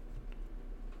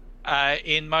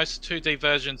 In most 2D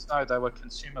versions, no, they were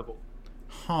consumable.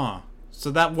 Huh.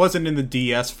 So that wasn't in the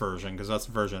DS version, because that's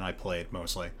the version I played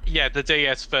mostly. Yeah, the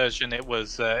DS version, it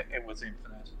was infinite.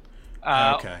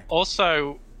 Okay.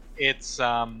 Also, it's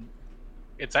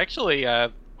actually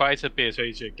quite a bit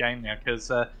easier game now, because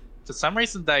for some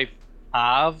reason they've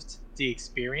halved the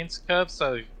experience curve,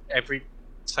 so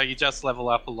you just level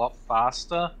up a lot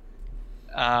faster.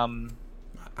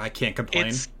 I can't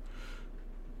complain.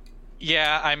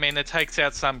 Yeah, I mean, it takes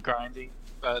out some grinding,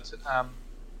 but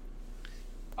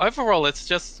overall, it's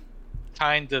just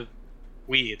kind of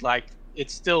weird. Like,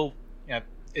 it's still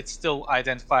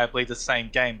identifiably the same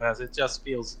game, but it just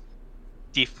feels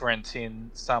different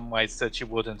in some ways that you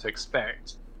wouldn't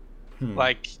expect.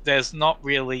 Like, there's not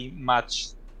really much.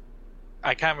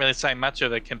 I can't really say much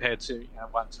of it compared to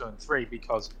 1, 2, and 3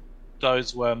 because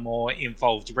those were more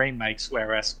involved remakes,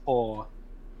 whereas 4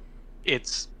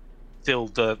 it's still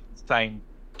the same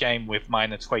game with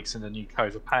minor tweaks and a new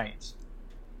coat of paint.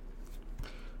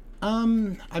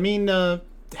 I mean,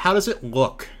 how does it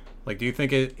look? Like, do you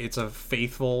think it's a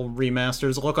faithful remaster?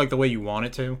 Does it look like the way you want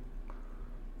it to?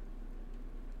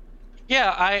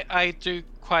 Yeah, I do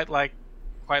quite like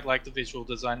the visual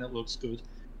design. It looks good.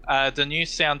 The new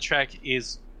soundtrack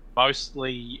is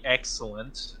mostly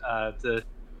excellent. The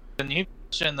new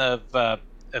version of the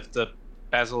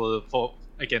Basil of the Four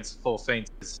Against the Four Fiends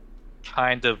is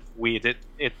kind of weird.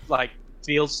 It like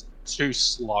feels too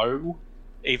slow,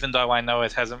 even though I know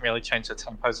it hasn't really changed the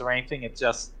tempos or anything. It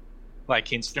just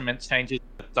like instrument changes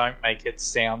that don't make it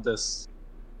sound as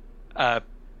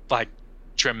like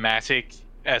dramatic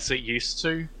as it used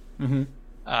to. Mm-hmm.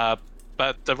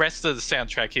 But the rest of the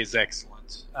soundtrack is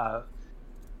excellent.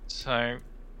 So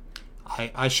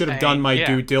I should have done my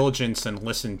due diligence and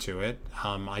listened to it.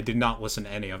 I did not listen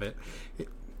to any of it.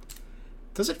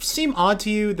 Does it seem odd to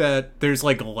you that there's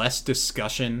like less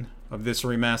discussion of this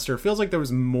remaster? It feels like there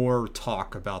was more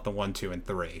talk about the 1, 2, and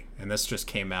 3, and this just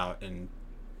came out, and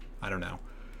I don't know.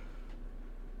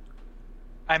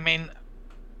 I mean,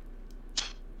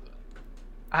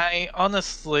 I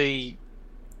honestly,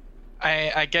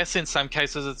 I guess in some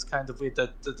cases it's kind of weird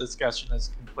that the discussion has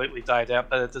completely died out,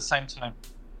 but at the same time,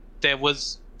 there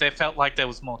felt like there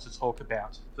was more to talk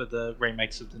about for the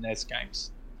remakes of the NES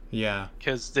games. Yeah,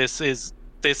 because this is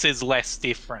less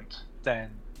different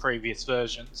than previous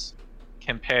versions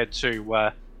compared to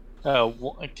 1 and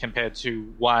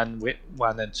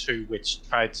 2, which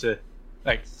tried to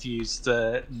like fuse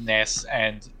the NES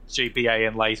and GBA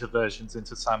and later versions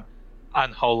into some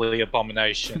unholy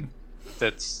abomination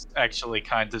that's actually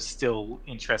kind of still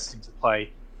interesting to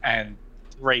play, and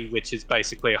 3, which is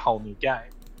basically a whole new game.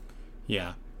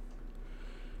 Yeah.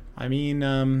 I mean,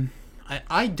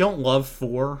 I don't love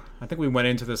 4. I think we went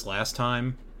into this last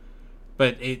time.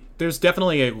 But there's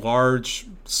definitely a large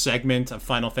segment of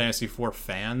Final Fantasy IV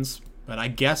fans. But I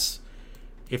guess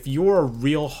if you're a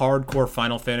real hardcore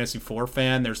Final Fantasy IV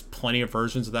fan, there's plenty of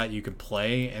versions of that you can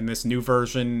play. And this new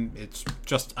version, it's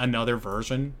just another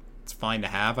version. It's fine to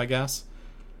have, I guess.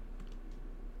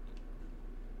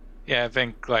 Yeah, I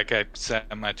think, like I said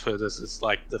on my Twitter, this is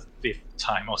like the 5th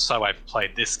time or so I've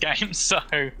played this game, so...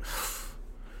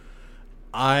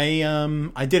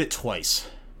 I did it twice.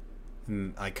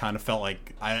 And I kind of felt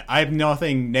like... I have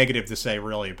nothing negative to say,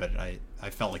 really, but I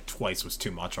felt like twice was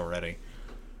too much already.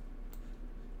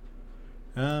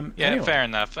 Anyway. Fair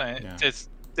enough.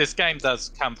 This game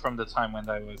does come from the time when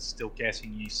they were still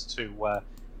getting used to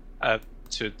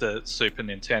the Super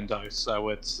Nintendo, so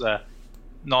it's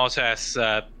not as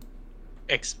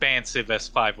expansive as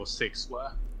 5 or 6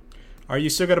 were. Are you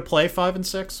still going to play 5 and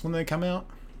 6 when they come out?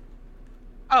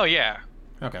 Oh, yeah.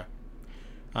 Okay.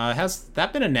 Has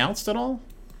that been announced at all?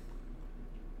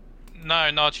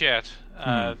 No, not yet.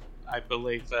 I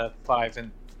believe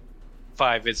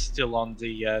 5 is still on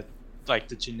the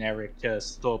the generic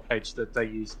store page that they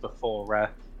used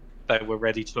before they were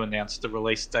ready to announce the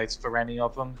release dates for any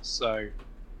of them. So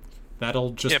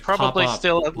that'll just probably pop up.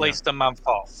 Still at least a month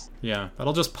off. Yeah,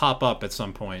 that'll just pop up at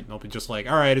some point. They'll be just like,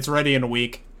 all right, it's ready in a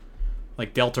week.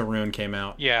 Like Deltarune came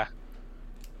out. Yeah.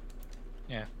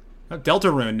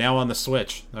 Deltarune now on the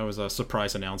Switch. That was a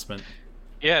surprise announcement.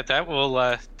 Yeah, that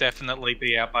will definitely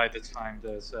be out by the time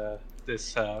this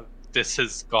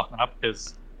has gone up,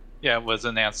 because it was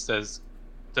announced as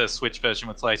the Switch version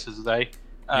was later today.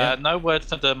 No word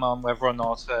for them on whether or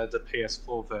not the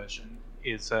PS4 version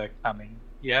is coming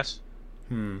yet.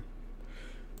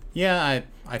 Yeah,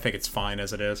 I think it's fine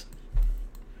as it is.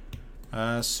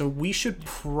 So we should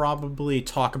probably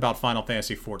talk about Final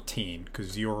Fantasy XIV,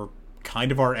 because you're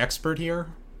kind of our expert here.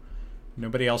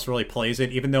 Nobody else really plays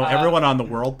it, even though everyone on the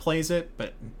world plays it,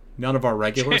 but none of our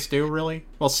regulars do, really.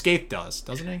 Well, Scaife does,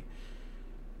 doesn't he?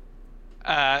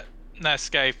 No,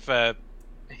 Scaife,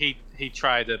 he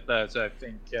tried it, but I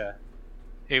think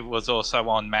it was also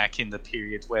on Mac in the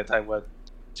period where they were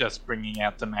just bringing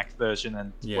out the Mac version,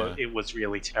 and it was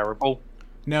really terrible.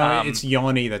 No, it's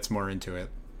Yanni that's more into it.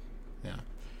 Yeah.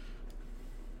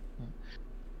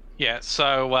 Yeah,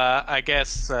 so I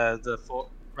guess the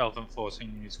relevant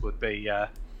 14 news would be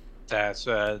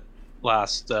that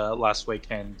last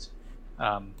weekend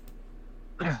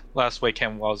last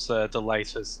weekend was the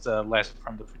latest letter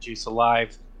from the producer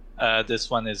live. This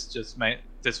one was just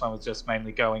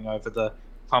mainly going over the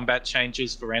combat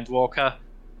changes for Endwalker.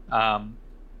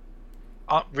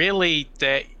 Really,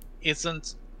 there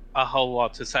isn't a whole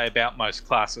lot to say about most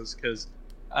classes, because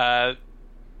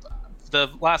the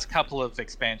last couple of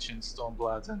expansions,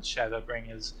 Stormblood and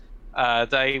Shadowbringers,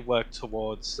 they work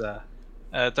towards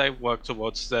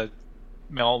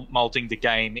molding the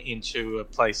game into a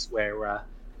place where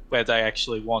they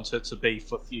actually want it to be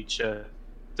for future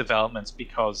developments,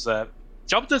 because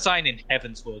job design in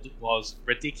Heavensward was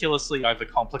ridiculously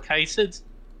overcomplicated,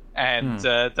 and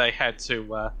they had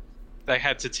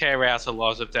to tear out a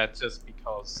lot of that just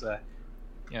because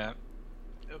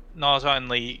not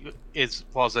only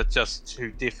was it just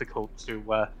too difficult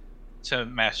to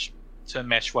mesh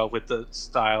well with the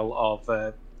style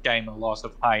of game a lot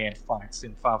of high-end fights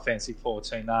in Final Fantasy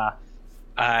XIV.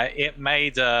 It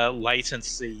made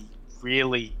latency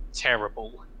really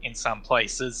terrible in some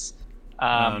places,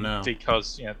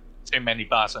 because too many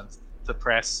buttons to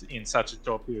press in such a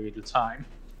short period of time.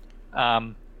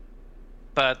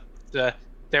 But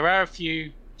there are a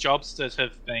few jobs that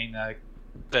have been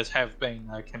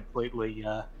completely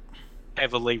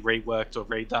heavily reworked or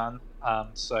redone.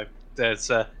 So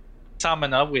there's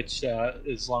Summoner, which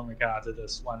is long regarded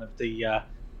as one of the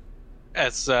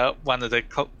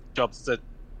jobs that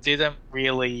didn't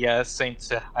really seem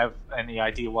to have any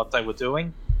idea what they were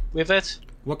doing with it.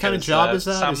 What kind of job is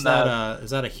that? Is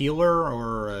that a healer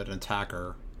or an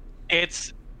attacker?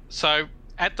 It's so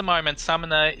at the moment,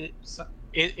 Summoner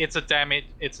it's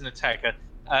an attacker.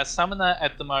 Summoner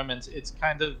at the moment, it's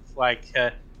kind of like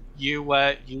you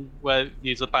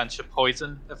use a bunch of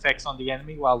poison effects on the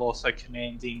enemy while also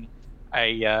commanding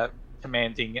a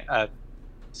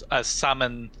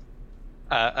summon.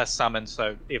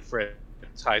 So Ifrit,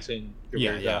 Titan,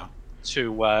 Garuda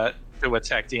to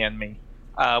attack the enemy.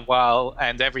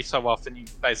 And every so often you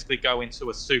basically go into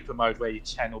a super mode where you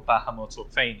channel Bahamut or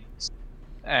Phoenix.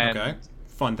 Okay,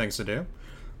 fun things to do.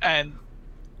 And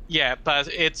yeah, but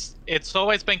it's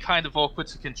always been kind of awkward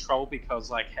to control, because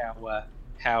like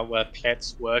how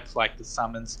pets work, like the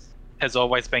summons, has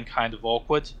always been kind of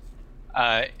awkward.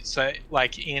 So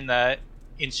like in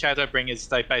Shadowbringers,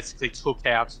 they basically took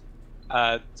out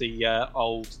the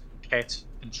old pet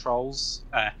controls,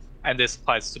 and this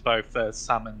applies to both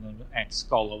Summon and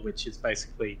Scholar, which is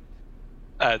basically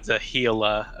the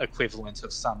healer equivalent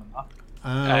of Summoner.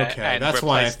 Okay, that's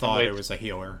why I thought it was a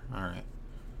healer. All right.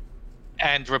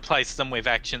 And replace them with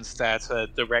actions that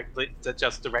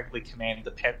just directly command the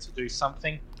pet to do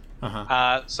something.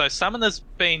 So Summoner's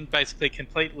been basically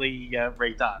completely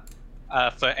redone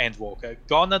for Endwalker.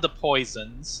 Gone are the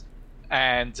poisons,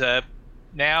 and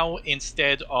now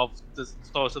instead of the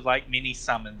sort of like mini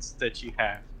summons that you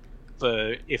have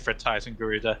for Ifrit, Titan,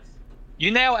 Garuda,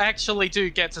 you now actually do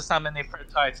get to summon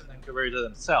Ifrit, Titan, and Garuda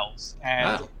themselves,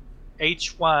 and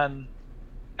each one,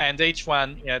 they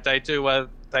do a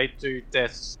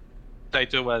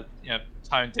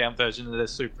toned down version of their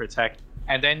super attack,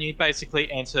 and then you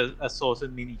basically enter a sort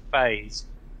of mini phase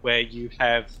where you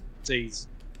have these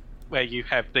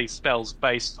spells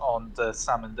based on the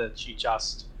summon that you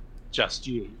just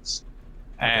used.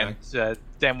 Okay. And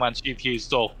then once you've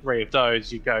used all three of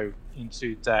those, you go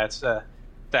into that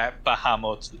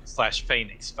Bahamut /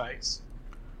 Phoenix phase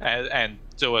and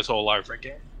do it all over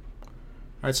again.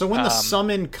 All right, so when the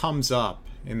summon comes up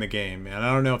in the game, and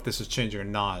I don't know if this is changing or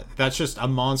not, that's just a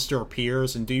monster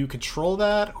appears, and do you control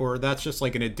that, or that's just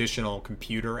like an additional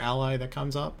computer ally that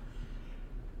comes up?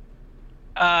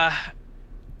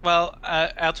 Well,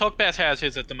 I'll talk about how it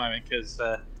is at the moment, because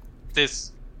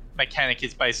this mechanic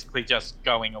is basically just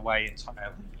going away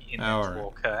entirely in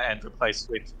Endwalker and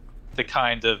replaced with the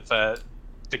kind of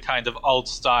old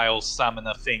style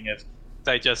summoner thing of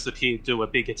they just appear, do a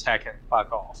big attack, and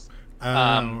bug off.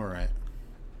 All right.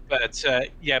 But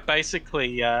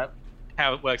basically, how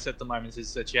it works at the moment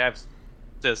is that you have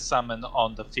the summon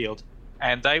on the field,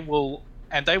 and they will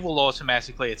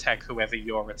automatically attack whoever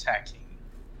you're attacking.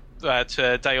 But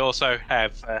they also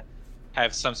have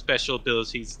some special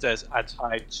abilities that are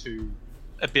tied to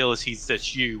abilities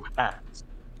that you have.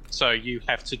 So you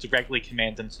have to directly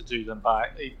command them to do them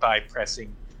by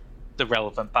pressing the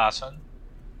relevant button.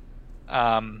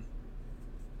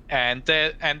 And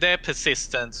they're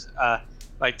persistent.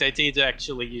 Like they did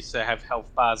actually used to have health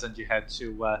bars, and you had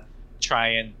to try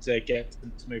and get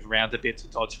them to move around a bit to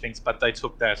dodge things, but they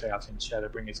took that out in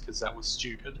Shadowbringers because that was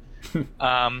stupid.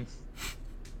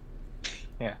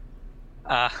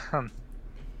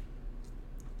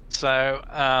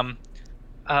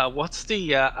 What's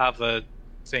the other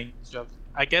thing?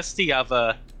 I guess the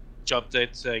other job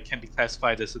that can be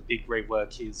classified as a big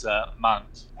rework is Monk,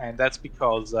 and that's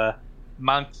because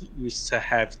Monk used to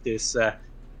have this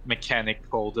mechanic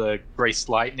called Grease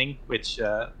Lightning, which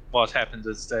what happened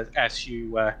is that as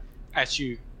you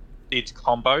did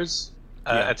combos,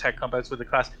 attack combos with the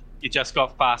class, you just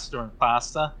got faster and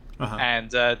faster, and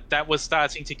that was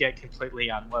starting to get completely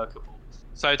unworkable.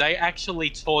 So they actually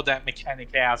tore that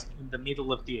mechanic out in the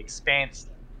middle of the expansion,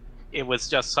 it was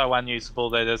just so unusable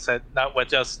that they said, no, we're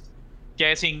just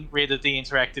getting rid of the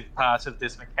interactive part of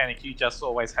this mechanic. You just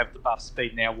always have the buff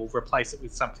speed now. We'll replace it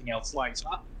with something else later.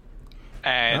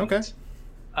 And, Okay.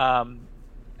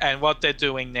 And what they're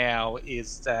doing now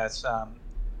is that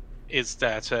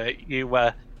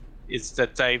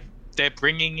they're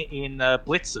bringing in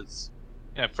blitzers,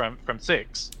 from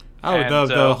 6. Oh, And,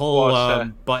 the whole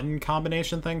button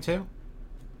combination thing too?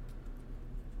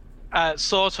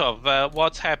 Sort of.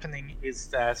 What's happening is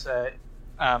that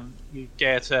you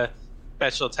get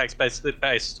special attacks basically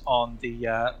based on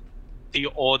the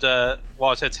order,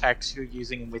 what attacks you're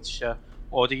using, in which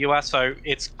order you are. So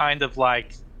it's kind of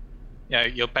like,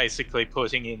 you're basically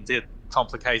putting in the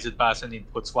complicated button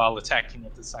inputs while attacking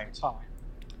at the same time.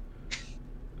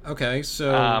 Okay,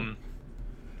 so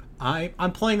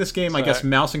I'm playing this game, I guess,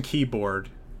 mouse and keyboard.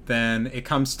 Then it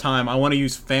comes time, I want to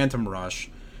use Phantom Rush.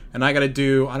 And I gotta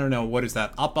do, I don't know, what is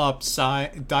that? Up,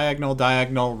 side, diagonal,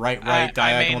 right,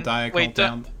 diagonal,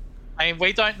 down. I mean,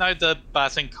 we don't know the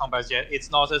button combos yet.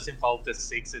 It's not as involved as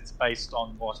 6. It's based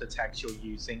on what attacks you're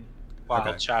using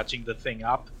while charging the thing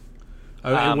up.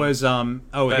 Oh, it was,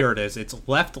 here it is. It's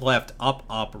left,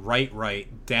 up,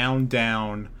 right,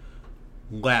 down,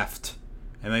 left.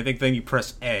 And I think then you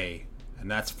press A.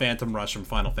 And that's Phantom Rush from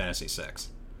Final Fantasy VI.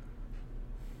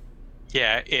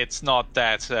 Yeah, it's not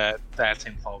that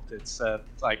involved. It's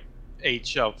like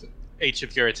each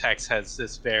of your attacks has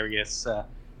this various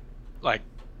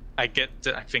I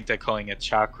think they're calling it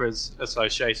chakras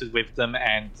associated with them,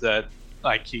 and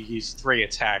you use 3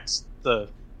 attacks. The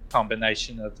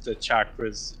combination of the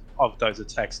chakras of those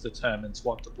attacks determines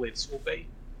what the blitz will be.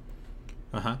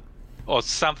 Or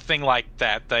something like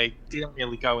that. They didn't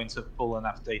really go into full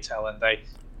enough detail, and they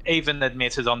even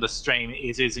admitted on the stream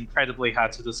it is incredibly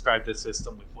hard to describe the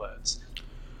system with words.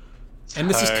 And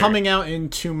this is coming out in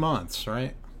 2 months,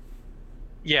 right?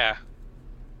 Yeah.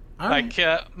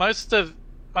 Most of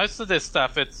this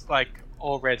stuff, it's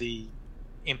already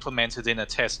implemented in a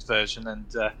test version, and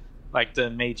the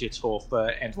media tour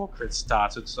for Endwalker had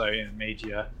started, so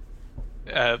media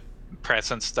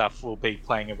press and stuff will be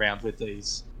playing around with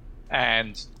these,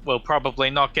 and we'll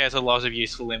probably not get a lot of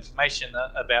useful information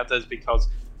about this because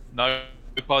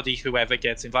nobody who ever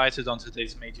gets invited onto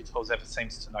these media tours ever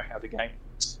seems to know how the game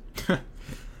works.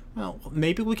 Well,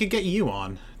 maybe we could get you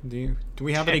on. Do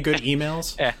we have any good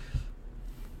emails? Yeah.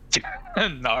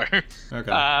 No.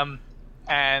 Okay.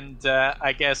 And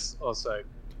I guess also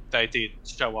they did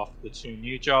show off the 2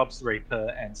 new jobs,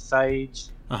 Reaper and Sage.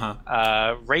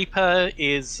 Reaper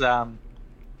is a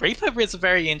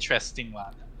very interesting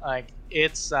one.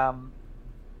 It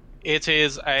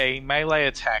is a melee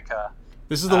attacker.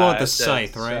 This is the one with the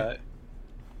scythe, right?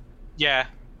 Yeah,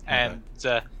 and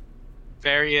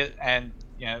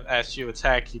as you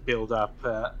attack, you build up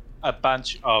a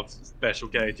bunch of special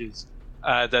gauges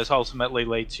that ultimately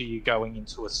lead to you going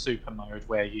into a super mode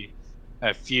where you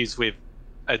fuse with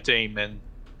a demon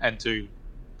and do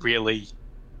really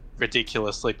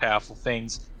ridiculously powerful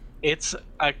things. It's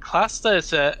a class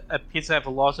that appears to have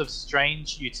a lot of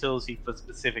strange utility for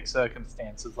specific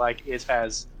circumstances. It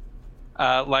has,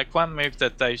 one move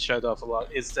that they showed off a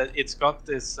lot is that it's got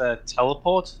this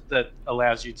teleport that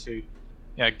allows you to,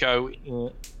 go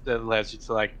in, that allows you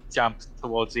to jump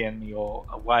towards the enemy or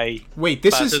away. Wait,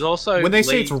 this is it also when they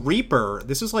say it's Reaper.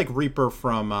 This is like Reaper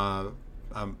from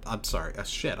I'm sorry,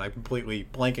 shit, I'm completely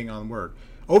blanking on the word.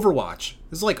 Overwatch.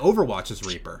 This is like Overwatch's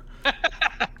Reaper.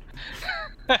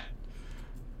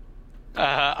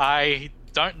 I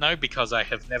don't know because I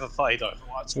have never played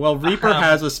Overwatch. Well, Reaper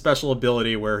has a special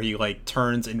ability where he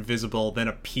turns invisible, then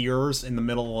appears in the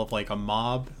middle of a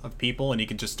mob of people, and he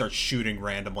can just start shooting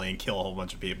randomly and kill a whole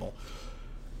bunch of people.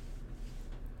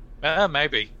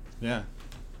 Maybe. Yeah.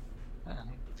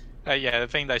 The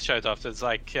thing they showed off is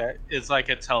a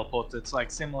teleport that's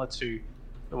similar to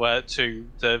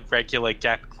the regular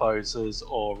gap closers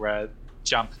or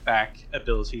jump back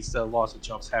abilities that a lot of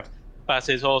jobs have, but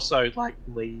it also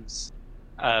leaves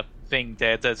a thing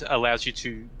there that allows you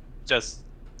to just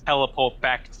teleport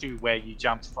back to where you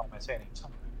jumped from at any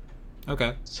time.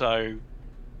 Okay. So,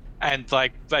 and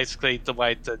basically the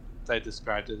way that they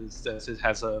described it is that it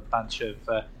has a bunch of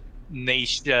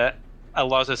niche, a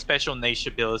lot of special niche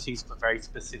abilities for very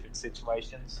specific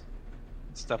situations,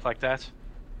 and stuff like that.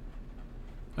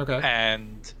 Okay.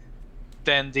 And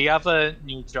then the other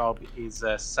new job is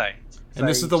Sage. And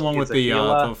this is the one with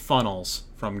the funnels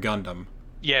from Gundam.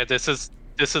 Yeah, this is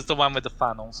the one with the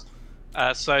funnels.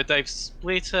 So they've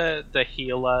split the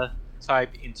healer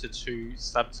type into 2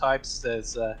 subtypes.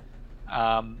 There's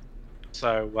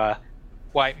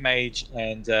White Mage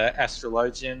and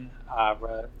Astrologian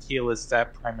are healers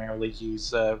that primarily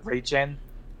use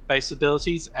regen-based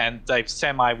abilities, and they've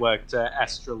semi-worked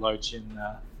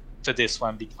Astrologian for this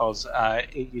one because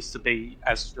it used to be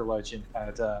Astrologian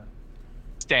had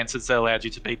stances that allowed you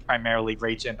to be primarily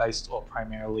regen-based or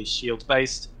primarily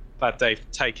shield-based, but they've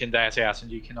taken that out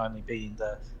and you can only be in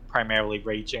the primarily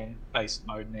regen-based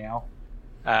mode now.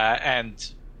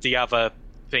 And the other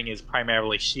thing is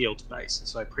primarily shield-based,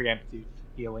 so preemptive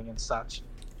healing and such.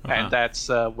 And that's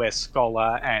where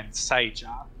Scholar and Sage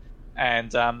are.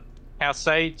 And how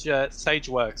Sage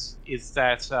works is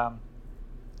that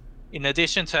in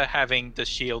addition to having the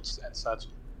shields and such,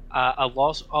 a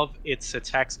lot of its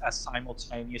attacks are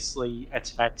simultaneously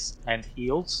attacks and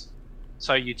heals.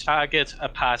 So you target a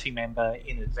party member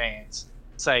in advance,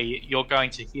 say you're going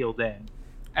to heal them,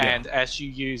 and as you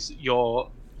use your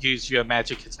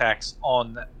magic attacks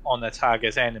on a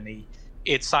target enemy,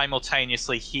 it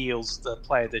simultaneously heals the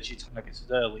player that you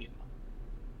targeted earlier.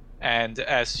 And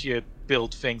as you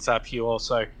build things up, you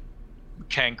also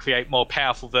can create more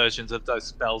powerful versions of those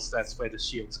spells. That's where the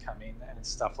shields come in and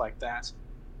stuff like that.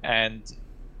 And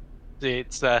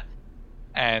it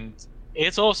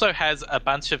also has a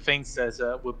bunch of things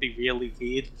that would be really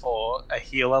weird for a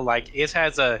healer. Like it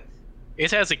has a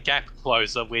gap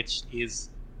closer, which is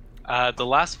the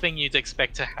last thing you'd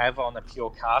expect to have on a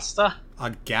pure caster.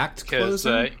 A gapped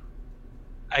closer?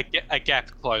 A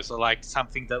gap closer, like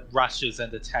something that rushes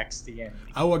and attacks the enemy.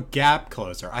 Oh, a gap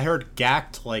closer. I heard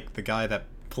gacked like the guy that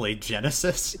played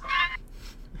Genesis.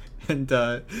 And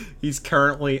I think he's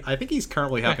currently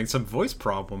having some voice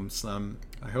problems.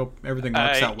 I hope everything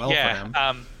works out well for him.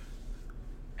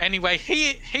 Anyway,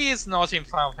 he is not in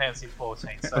Final Fantasy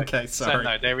XIV. So, okay, sorry. So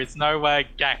no, there is no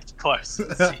gacked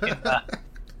closers in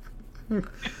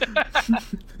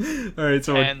Alright,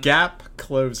 so a gap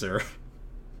closer.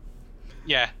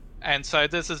 Yeah, and so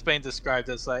this has been described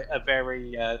as like a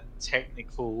very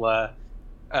technical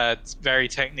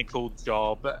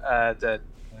job that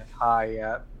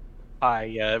high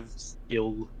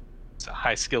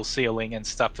skill ceiling and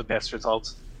stuff for best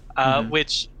results,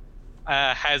 which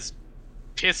has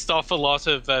pissed off a lot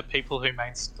of people who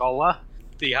main Scholar,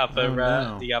 the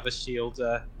other shield,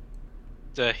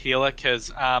 the healer,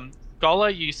 because Scholar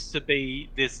used to be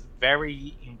this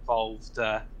very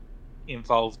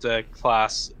involved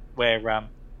class where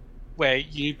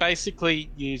you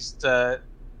basically used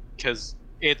because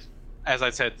it, as I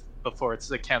said before, it's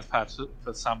the counterpart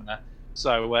for Summoner.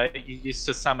 So you used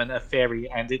to summon a fairy,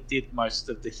 and it did most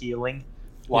of the healing,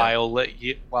 while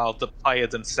the player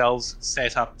themselves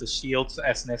set up the shields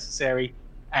as necessary,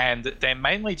 and they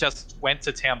mainly just went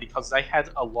to town because they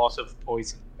had a lot of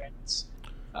poison effects.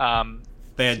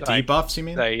 They had debuffs, you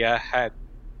mean? They had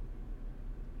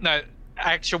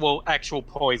actual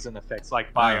poison effects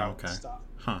like bio and stuff.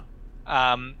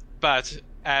 But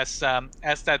as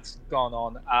that's gone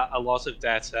on, a lot of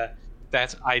that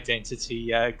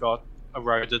identity got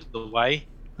eroded away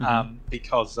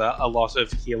because a lot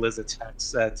of healers'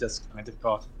 attacks just kind of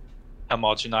got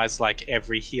homogenized. Like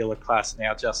every healer class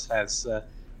now just has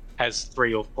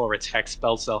 3 or 4 attack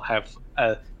spells. They'll have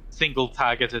a single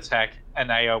target attack, an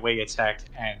AoE attack,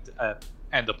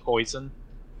 and a poison.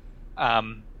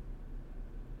 So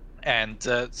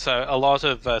a lot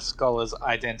of Scholar's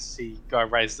identity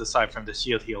got raised aside from the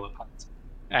shield healer part.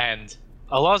 And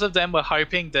a lot of them were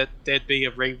hoping that there'd be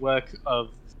a rework of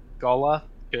Scholar,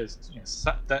 because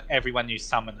everyone knew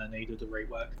Summoner needed a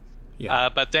rework. Yeah.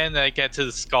 But then they get to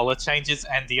the Scholar changes,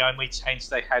 and the only change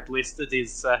they had listed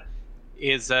is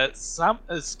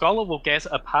Scholar will get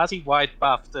a party-wide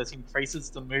buff that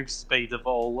increases the move speed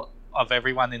of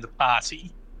everyone in the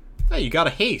party. Hey, you got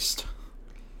a haste.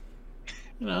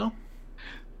 You know.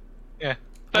 Yeah.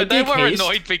 But they were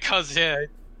annoyed because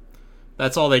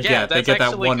that's all they get. They get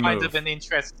that one move.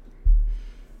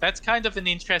 That's kind of an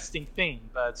interesting thing,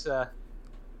 but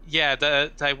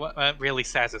they weren't really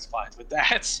satisfied with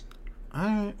that.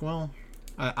 Alright, well,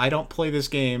 I don't play this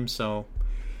game, so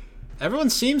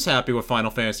everyone seems happy with Final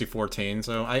Fantasy XIV,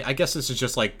 so I guess this is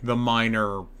just like the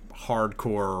minor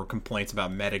hardcore complaints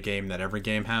about metagame that every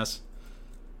game has.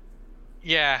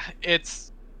 Yeah,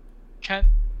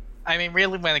 I mean,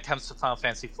 really, when it comes to Final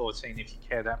Fantasy XIV, if you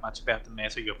care that much about the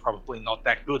meta, you're probably not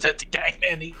that good at the game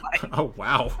anyway. Oh,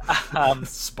 wow.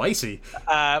 Spicy.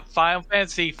 Final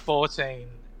Fantasy XIV,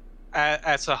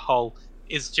 as a whole,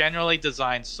 is generally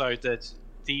designed so that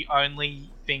the only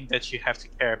thing that you have to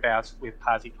care about with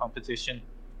party competition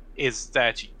is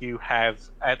that you have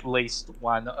at least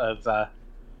one of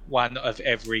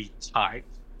every type.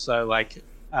 So, like,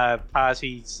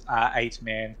 parties are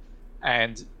 8-man,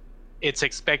 and it's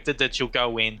expected that you'll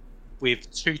go in with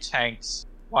 2 tanks,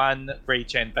 1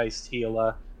 regen-based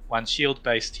healer, 1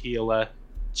 shield-based healer,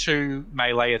 2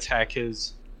 melee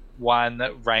attackers,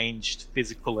 1 ranged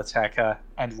physical attacker,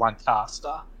 and 1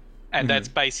 caster. And that's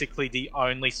basically the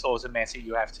only sort of meta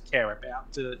you have to care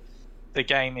about. The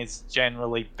game is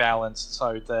generally balanced,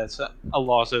 so there's a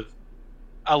lot of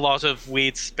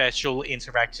weird special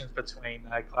interactions between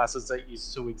classes that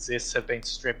used to exist have been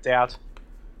stripped out.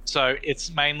 So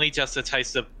it's mainly just a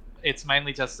case of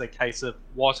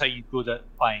what are you good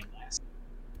at playing as.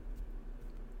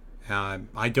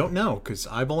 I don't know, because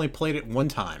I've only played it one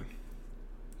time,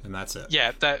 and that's it.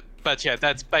 Yeah,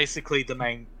 that's basically the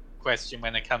main question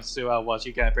when it comes to what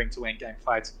you're going to bring to endgame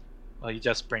fights. Well, you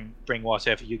just bring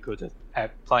whatever you're good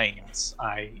at playing as.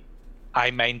 I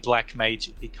main Black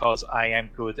Mage because I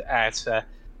am good at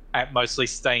mostly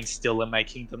staying still and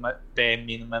making the bare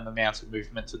minimum amount of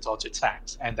movement to dodge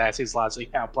attacks, and that is largely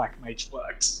how Black Mage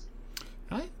works.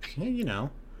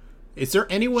 Is there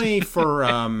any way for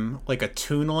like a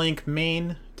Toon Link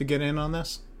main to get in on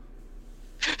this?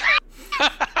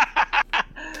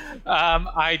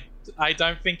 I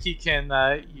don't think you can.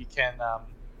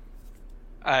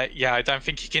 I don't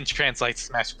think you can translate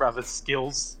Smash Brothers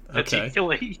skills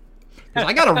particularly.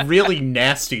 I got a really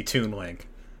nasty Toon Link.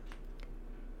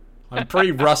 I'm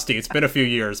pretty rusty. It's been a few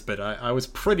years, but I was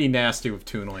pretty nasty with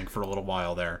Toon Link for a little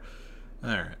while there. All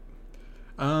right.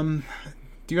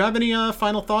 Do you have any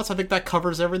final thoughts? I think that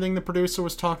covers everything the producer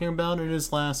was talking about in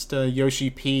his last Yoshi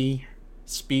P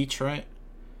speech, right?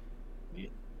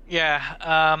 Yeah.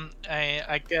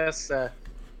 I guess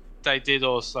they did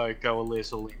also go a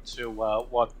little into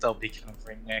what they'll be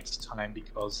covering next time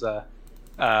because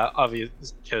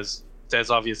there's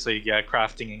obviously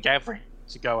crafting and gathering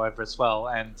to go over as well,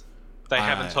 and they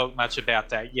haven't talked much about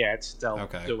that yet. They'll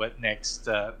do it next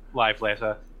live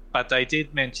letter, but they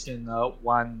did mention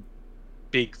one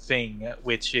big thing,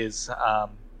 which is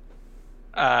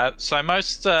so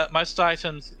most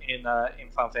items in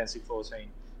Final Fantasy XIV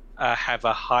have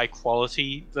a high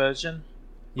quality version,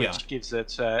 which gives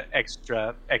it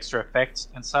extra effects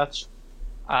and such.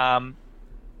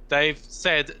 They've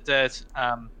said that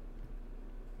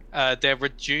they're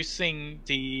reducing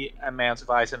the amount of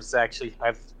items that actually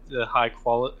have high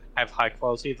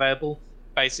quality available,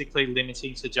 basically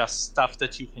limiting to just stuff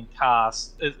that you can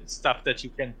cast, stuff that you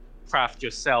can craft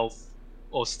yourself,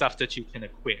 or stuff that you can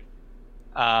equip.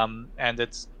 And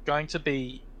it's going to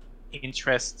be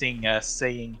interesting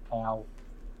seeing how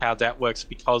that works,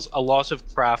 because a lot of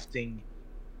crafting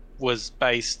was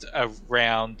based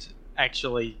around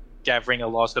actually gathering a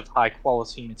lot of high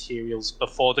quality materials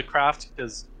before the craft,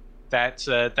 because that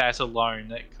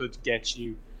alone could get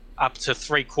you up to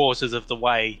 3/4 of the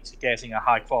way to getting a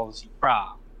high quality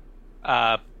craft.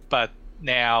 But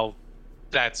now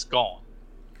that's gone,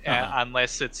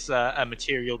 unless it's a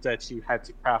material that you had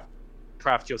to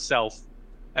craft yourself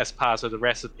as part of the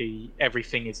recipe.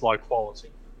 Everything is low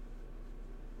quality.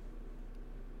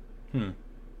 We'll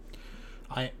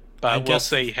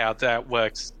see how that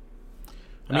works.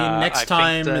 I mean, next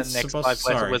time think it's the next supposed live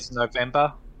letter was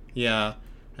November. Yeah.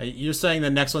 You're saying the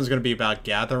next one's going to be about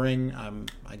gathering.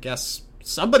 I guess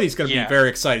somebody's going to be very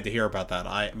excited to hear about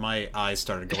that. My eyes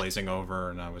started glazing over,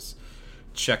 and I was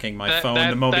checking my phone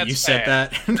the moment you said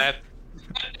that.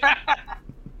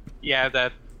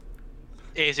 That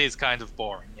it is kind of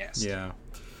boring, yes. Yeah.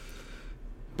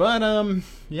 But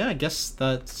I guess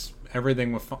that's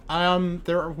everything with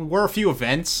there were a few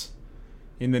events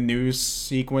in the news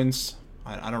sequence.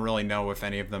 I don't really know if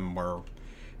any of them were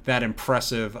that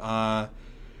impressive.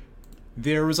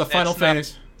 There was a Final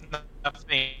Fantasy.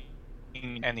 Nothing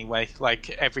anyway. Like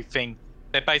everything,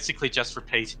 they're basically just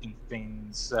repeating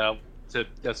things to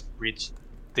just bridge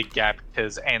the gap,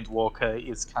 because Endwalker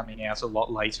is coming out a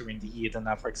lot later in the year than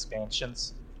other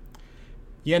expansions.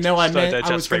 Yeah, no, I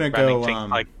was going to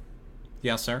go.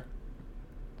 Yeah, sir.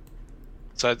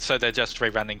 So they're just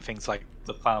rerunning things like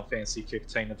the Final Fantasy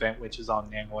 15 event, which is on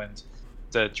now, and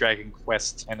the Dragon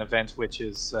Quest 10 event, which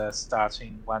is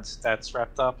starting once that's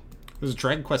wrapped up. There's a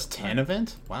Dragon Quest 10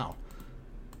 event? Wow.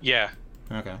 Yeah.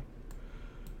 Okay.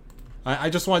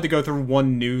 I just wanted to go through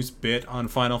one news bit on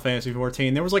Final Fantasy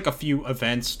XIV. There was like a few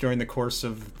events during the course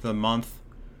of the month.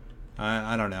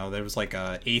 I don't know. There was like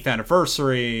a 8th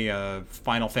anniversary,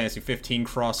 Final Fantasy 15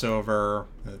 crossover.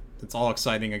 It's all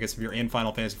exciting, I guess, if you're in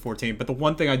Final Fantasy 14. But the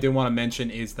one thing I do want to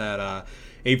mention is that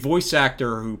a voice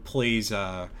actor who plays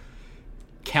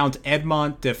Count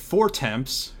Edmond de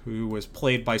Fortemps, who was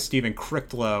played by Stephen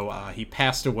Crichlow, he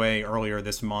passed away earlier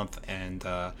this month, and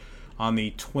on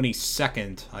the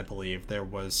 22nd, I believe, there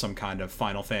was some kind of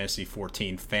Final Fantasy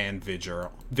XIV fan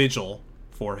vigil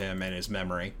for him in his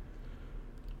memory.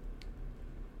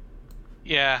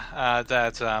 Yeah,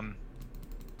 that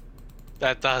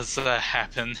does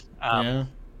happen. Yeah.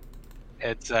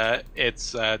 It's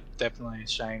definitely a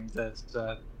shame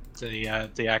that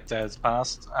the actor has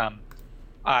passed.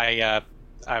 I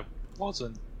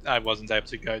wasn't able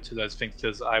to go to those things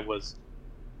because I was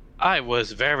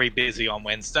very busy on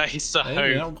Wednesday, so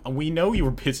Hey, we know you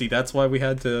were busy. That's why we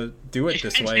had to do it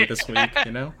this way this week.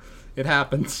 It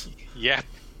happens. yeah.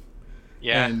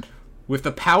 And with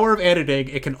the power of editing,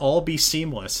 it can all be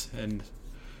seamless. And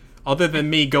other than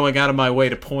me going out of my way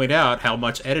to point out how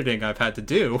much editing I've had to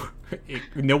do,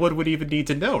 no one would even need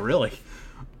to know, really.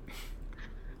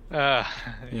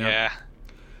 Yeah.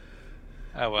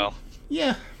 Oh well.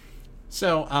 Yeah.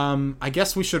 So, I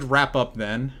guess we should wrap up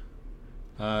then.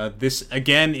 This,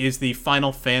 again, is the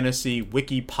Final Fantasy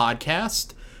Wiki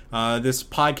podcast. This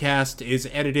podcast is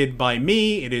edited by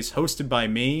me. It is hosted by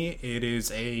me. It is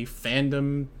a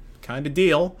fandom kind of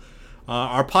deal.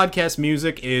 Our podcast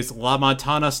music is La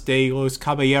Montanas de los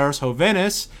Caballeros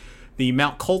Jovenes, the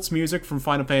Mount Colts music from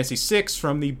Final Fantasy VI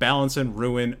from the Balance and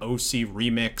Ruin OC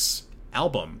Remix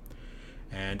album.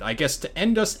 And I guess to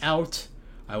end us out,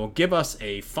 I will give us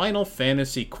a Final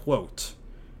Fantasy quote.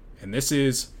 And this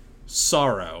is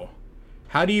Sorrow.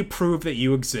 How do you prove that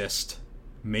you exist?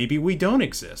 Maybe we don't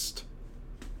exist.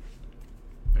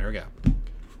 There we go.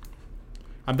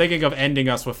 I'm thinking of ending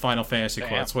us with Final Fantasy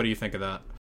quotes. What do you think of that?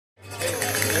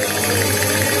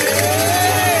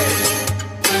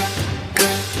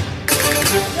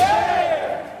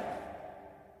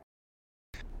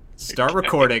 Start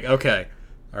recording. Okay.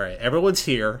 Alright, everyone's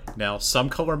here. Now, Some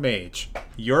Color Mage.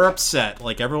 You're upset,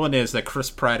 like everyone is, that Chris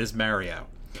Pratt is Mario.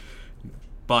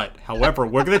 But, however,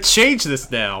 we're going to change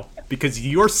this now, because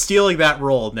you're stealing that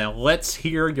role. Now, let's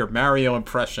hear your Mario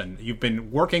impression. You've been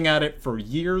working at it for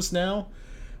years now.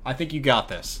 I think you got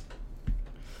this.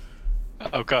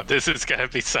 Oh god, this is going to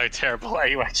be so terrible. Are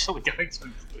you actually going to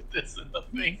include this in the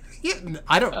thing? Yeah,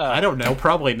 I don't know.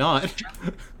 Probably not.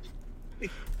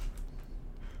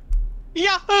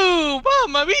 Yahoo!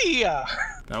 Mamma mia!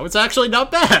 No, it's actually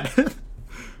not bad.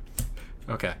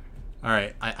 Okay.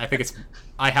 Alright, I think it's...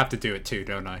 I have to do it too,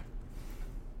 don't I?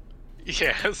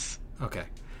 Yes. Okay.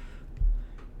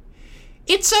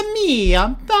 It's a me,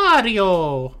 I'm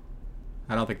Mario!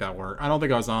 I don't think that worked. I don't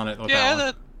think I was on it with that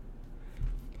one.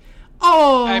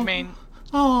 Oh! I mean...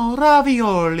 Oh,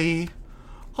 ravioli.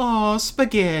 Oh,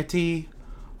 spaghetti.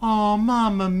 Oh,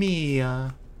 mamma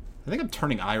mia. I think I'm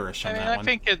turning Irish on that one.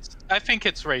 I think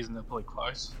it's reasonably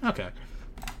close. Okay.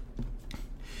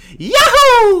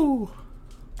 Yahoo!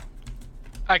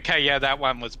 Okay, yeah, that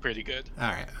one was pretty good.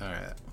 Alright.